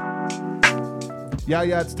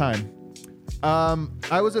 Yeah, it's time.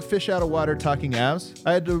 I was a fish out of water talking Avs.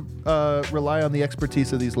 I had to rely on the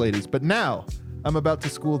expertise of these ladies. But now I'm about to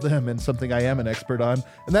school them in something I am an expert on,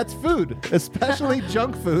 and that's food, especially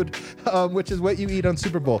junk food, which is what you eat on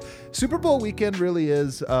Super Bowl. Super Bowl weekend really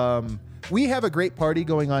is... we have a great party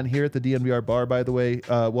going on here at the DNVR bar, by the way.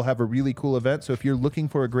 We'll have a really cool event. So if you're looking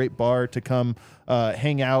for a great bar to come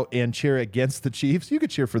hang out and cheer against the Chiefs, you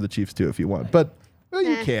could cheer for the Chiefs too if you want. But... well,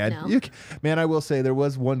 you can. No. Man, I will say there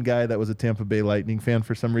was one guy that was a Tampa Bay Lightning fan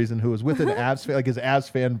for some reason who was with an Avs fan. Like his Avs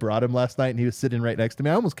fan brought him last night, and he was sitting right next to me.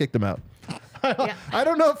 I almost kicked him out. I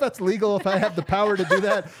don't know if that's legal, if I have the power to do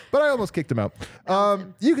that, but I almost kicked him out.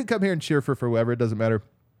 You can come here and cheer for whoever. It doesn't matter.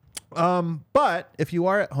 But if you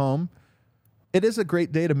are at home, it is a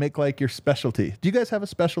great day to make like your specialty. Do you guys have a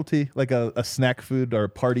specialty, like a snack food or a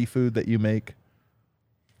party food that you make?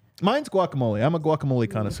 Mine's guacamole. I'm a guacamole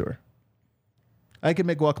connoisseur. I can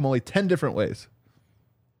make guacamole 10 different ways.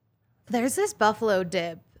 There's this buffalo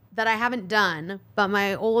dip that I haven't done, but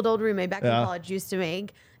my old roommate back in college used to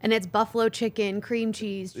make. And it's buffalo chicken, cream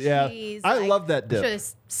cheese, cheese. I love that dip.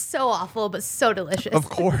 Just so awful, but so delicious. Of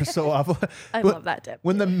course, so awful. I love that dip.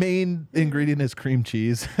 When the main ingredient is cream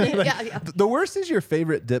cheese. Yeah. The worst is your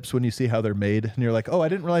favorite dips when you see how they're made. And you're like, oh, I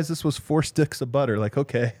didn't realize this was 4 sticks of butter. Like,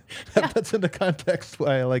 okay, that's in the context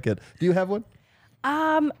why I like it. Do you have one?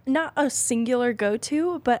 Not a singular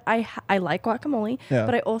go-to, but I like guacamole, Yeah.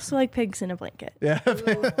 but I also like pigs in a blanket. Yeah.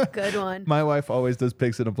 Ooh, good one. My wife always does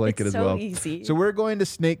pigs in a blanket It's as so well. easy. So we're going to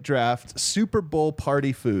snake draft Super Bowl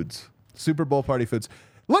party foods. Super Bowl party foods.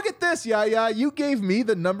 Look at this, Yaya. You gave me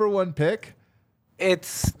the number one pick.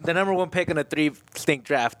 It's the number one pick in a 3 snake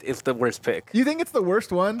draft is the worst pick. You think it's the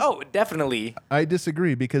worst one? Oh, definitely. I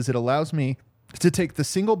disagree because it allows me to take the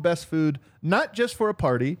single best food, not just for a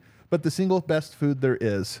party, but the single best food there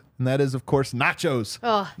is. And that is, of course, nachos.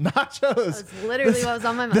 Oh, Nachos. that's literally what was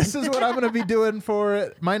on my mind. This is what I'm going to be doing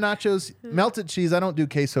for my nachos. Melted cheese. I don't do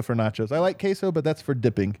queso for nachos. I like queso, but that's for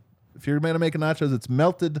dipping. If you're going to make a nachos, it's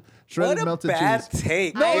melted, shredded What a melted bad cheese.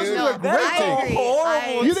 take. No, this dude. is a great I take. agree.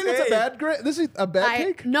 Horrible You think it's a take. bad this is a bad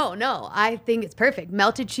take? No. I think it's perfect.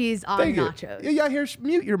 Melted cheese on Thank you. nachos. Yeah, here,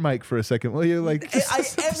 mute your mic for a second, will you? Like, I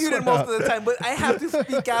am muted most of the time, but I have to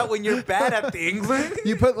speak out when you're bad at things.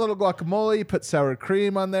 You put a little guacamole, you put sour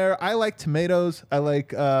cream on there. I like tomatoes. I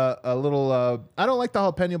like a little, I don't like the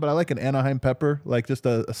jalapeno, but I like an Anaheim pepper, like just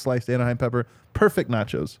a sliced Anaheim pepper. Perfect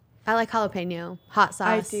nachos. I like jalapeno, hot sauce.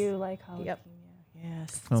 I do like jalapeno. Yep.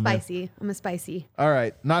 Yes. Oh, man. Spicy. I'm a spicy. All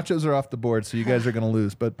right, nachos are off the board, so you guys are going to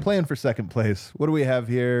lose. But playing for second place, what do we have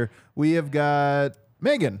here? We have got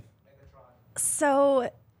Megan.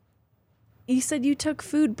 So you said you took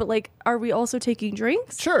food, but like, are we also taking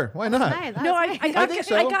drinks? Sure, why not? Nice. No, I got think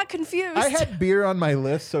so. I got confused. I had beer on my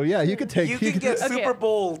list, so yeah, you could take. You can get Okay. super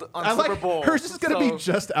bold on I Super like Bowl. hers is going to be So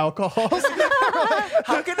just alcohol.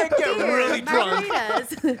 how can I get really drunk?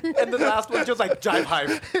 Margaritas. And the last one just like jive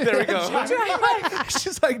hype. There we go.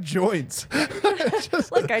 She's like joints.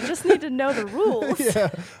 Look, I just need to know the rules Yeah,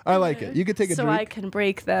 I like it. You could take a so I drink. can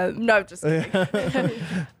break them. No, I'm just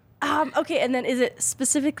kidding. Okay, and then is it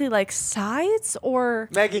specifically like sides or?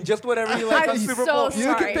 Megan, just whatever you like I'm on Super so Bowl. sorry.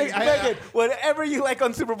 You can pick. Megan, whatever you like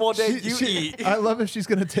on Super Bowl day, you eat. I love if she's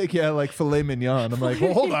gonna take like filet mignon. I'm like,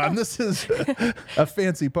 well, hold on, this is a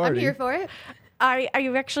fancy I'm party. here for it.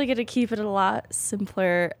 I'm actually gonna keep it a lot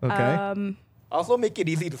simpler. Okay. Also, make it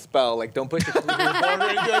easy to spell. Like, don't push it to the border or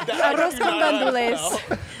anything like that. Arroz Do con not know how to spell.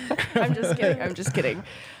 gandules. I'm just kidding.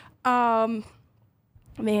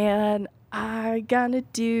 Man, I'm gonna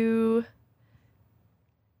do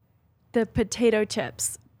the potato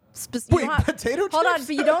chips. Wait, potato Hold on, chips?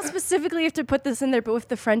 but you don't specifically have to put this in there, but with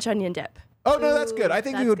the French onion dip. Oh no, that's good. I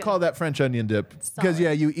think we that's would good. call that French onion dip because Solid.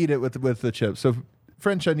 yeah, you eat it with the chips. So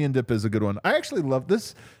French onion dip is a good one. I actually love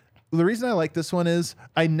this. The reason I like this one is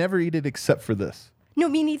I never eat it except for this. No,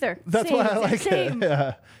 me neither. That's Same, why I like same. it.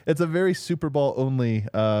 Yeah, it's a very Super Bowl only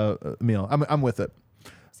meal. I'm with it.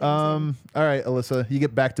 All right, Alyssa, you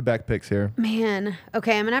get back-to-back picks here. Man.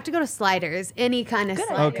 Okay, I'm gonna have to go to sliders. Any kind of Good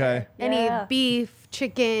slider. Okay. Any Yeah. beef,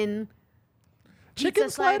 chicken, Chicken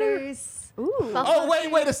pizza slider? sliders. Ooh. Oh,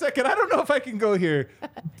 wait a second. I don't know if I can go here.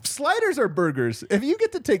 Sliders or burgers? If you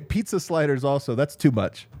get to take pizza sliders also, that's too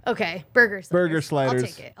much. Okay, burger sliders. Burger sliders. I'll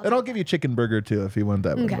take it. And I'll give you chicken burger too if you want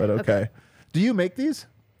that one. Okay, But okay. Do you make these?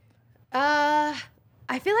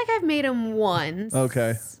 I feel like I've made them once.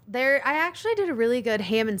 Okay. I actually did a really good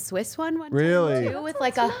ham and Swiss one Really? time too, with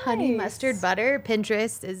like a honey mustard butter.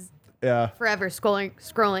 Pinterest is Yeah. forever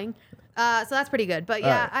scrolling. So that's pretty good. But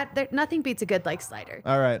yeah, nothing beats a good like slider.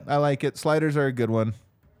 All right. I like it. Sliders are a good one.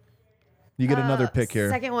 You get another pick here.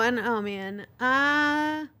 Second one, oh man.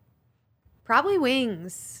 Probably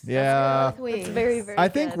wings. Yeah. Let's go with wings. It's very, very I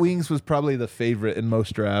think good. wings was probably the favorite in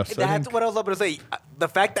most drafts. I That's think what I was about to say. The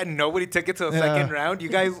fact that nobody took it to the second round, you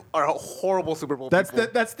guys are a horrible Super Bowl that's people.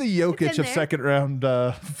 that's the Jokic in of there. second round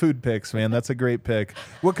food picks, man. That's a great pick.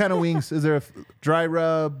 What kind of wings? Is there a dry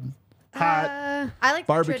rub, hot? I like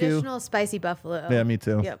barbecue. the traditional spicy buffalo. Yeah, me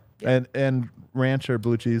too. Yep. And ranch or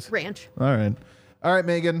blue cheese. Ranch. All right,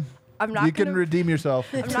 Megan. I'm not You can gonna- redeem yourself.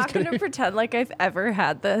 I'm not going to pretend like I've ever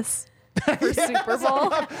had this for Super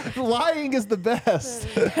Bowl. Lying is the best.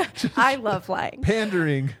 I love lying.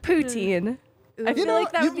 Pandering. Poutine. I feel know like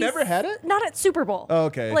what? that You've would be never had it? Not at Super Bowl. Oh,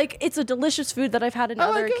 okay. Like, it's a delicious food that I've had in I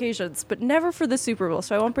other like it. occasions, but never for the Super Bowl.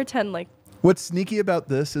 So I won't pretend like. What's sneaky about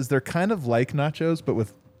this is they're kind of like nachos, but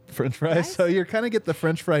with French fries. So you're kind of get the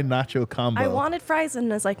French fry nacho combo. I wanted fries and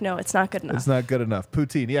was like, no, it's not good enough. It's not good enough.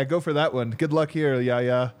 Poutine. Yeah, go for that one. Good luck here,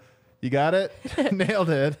 Yaya. You got it? Nailed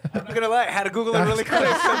it. I'm not gonna lie, I had to Google it really quick.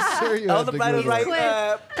 I'm sure you I have was to about to Google it.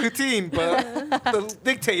 write poutine, but the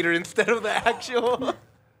dictator instead of the actual.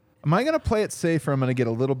 Am I going to play it safe or I'm going to get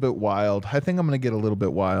a little bit wild? I think I'm going to get a little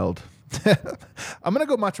bit wild. I'm going to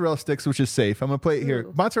go mozzarella sticks, which is safe. I'm going to play it here.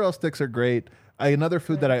 Mozzarella sticks are great. Another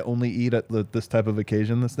food that I only eat at this type of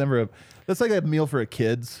occasion. That's like a meal for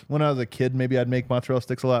kids. When I was a kid, maybe I'd make mozzarella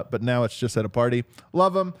sticks a lot, but now it's just at a party.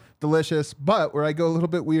 Love them, delicious. But where I go a little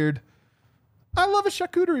bit weird, I love a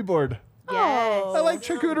charcuterie board. Yes. I like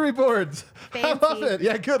charcuterie boards. I love Fancy. it.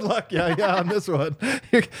 Yeah, good luck. Yeah, on this one.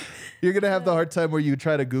 You're going to have the hard time where you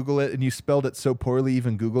try to Google it and you spelled it so poorly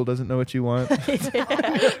even Google doesn't know what you want.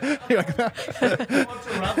 You're like,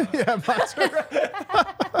 yeah,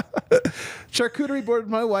 mozzarella. Charcuterie board.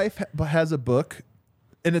 My wife has a book,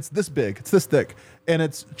 and it's this big. It's this thick, and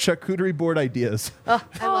it's charcuterie board ideas. Oh,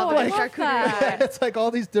 I love I it. love Charcuterie that. board. It's like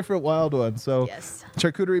all these different wild ones. So Yes.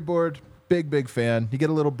 charcuterie board, big fan. You get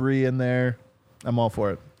a little brie in there. I'm all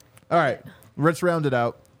for it. All right, let's round it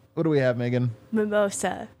out. What do we have, Megan?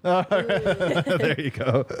 Mimosa. There you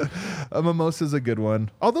go. A mimosa's a good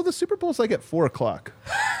one. Although the Super Bowl's like at 4:00.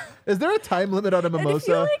 Is there a time limit on a And if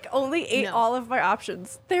mimosa? you like only ate No. all of my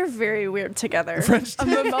options, they're very weird together. French a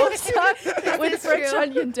mimosa with is French true.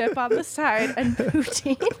 onion dip on the side and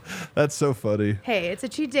poutine. That's so funny. Hey, it's a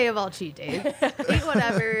cheat day of all cheat days. Eat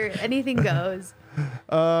whatever. Anything goes.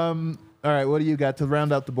 All right, what do you got to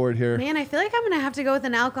round out the board here? Man, I feel like I'm going to have to go with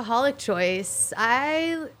an alcoholic choice.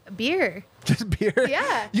 Beer. Just beer?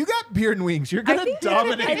 Yeah. You got beer and wings. You're going to I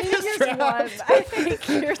dominate think this yours round. won. I think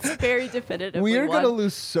yours very definitively We are going to won.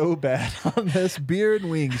 lose so bad on this. Beer and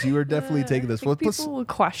wings. You are definitely taking this. I think Let's- people will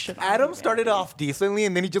question. Adam started off decently,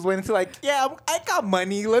 and then he just went into like, yeah, I got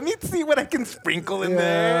money. Let me see what I can sprinkle in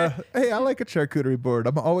there. Hey, I like a charcuterie board.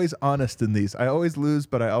 I'm always honest in these. I always lose,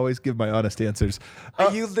 but I always give my honest answers. I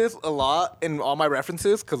use this a lot in all my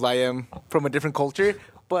references because I am from a different culture.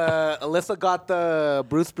 But Alyssa got the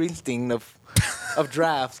Bruce Springsteen of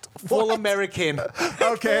draft, full American.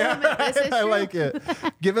 Okay, This is I true. like it.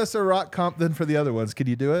 Give us a rock comp then for the other ones. Can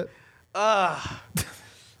you do it?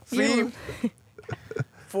 See,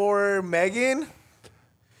 for Megan,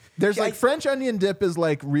 There's Yeah, like French onion dip is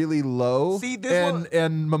like really low. See, this and one-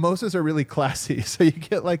 and mimosas are really classy, so you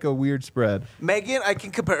get like a weird spread. I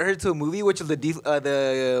can compare her to a movie, which is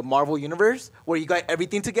the Marvel Universe, where you got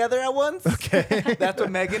everything together at once. Okay. That's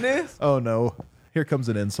what Megan is. Oh no. Here comes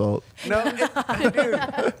an insult. No,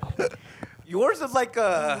 dude. Yours is like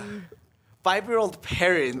a 5-year-old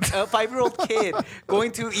parent, a 5-year-old kid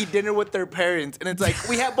going to eat dinner with their parents, and it's like,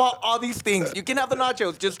 we have bought all these things. You can have the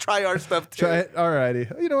nachos. Just try our stuff too. Try it.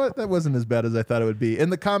 Alrighty. You know what? That wasn't as bad as I thought it would be. In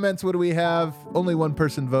the comments, what do we have? Only one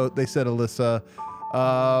person vote. They said Alyssa.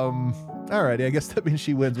 Alrighty. I guess that means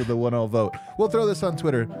she wins with a 1-0 vote. We'll throw this on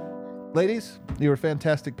Twitter. Ladies, you were a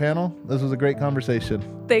fantastic panel. This was a great conversation.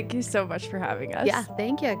 Thank you so much for having us. Yeah,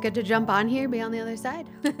 thank you. Good to jump on here, be on the other side.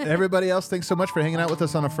 Everybody else, thanks so much for hanging out with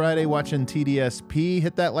us on a Friday watching TDSP.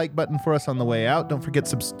 Hit that like button for us on the way out. Don't forget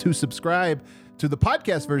to subscribe to the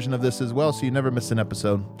podcast version of this as well so you never miss an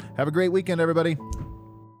episode. Have a great weekend, everybody.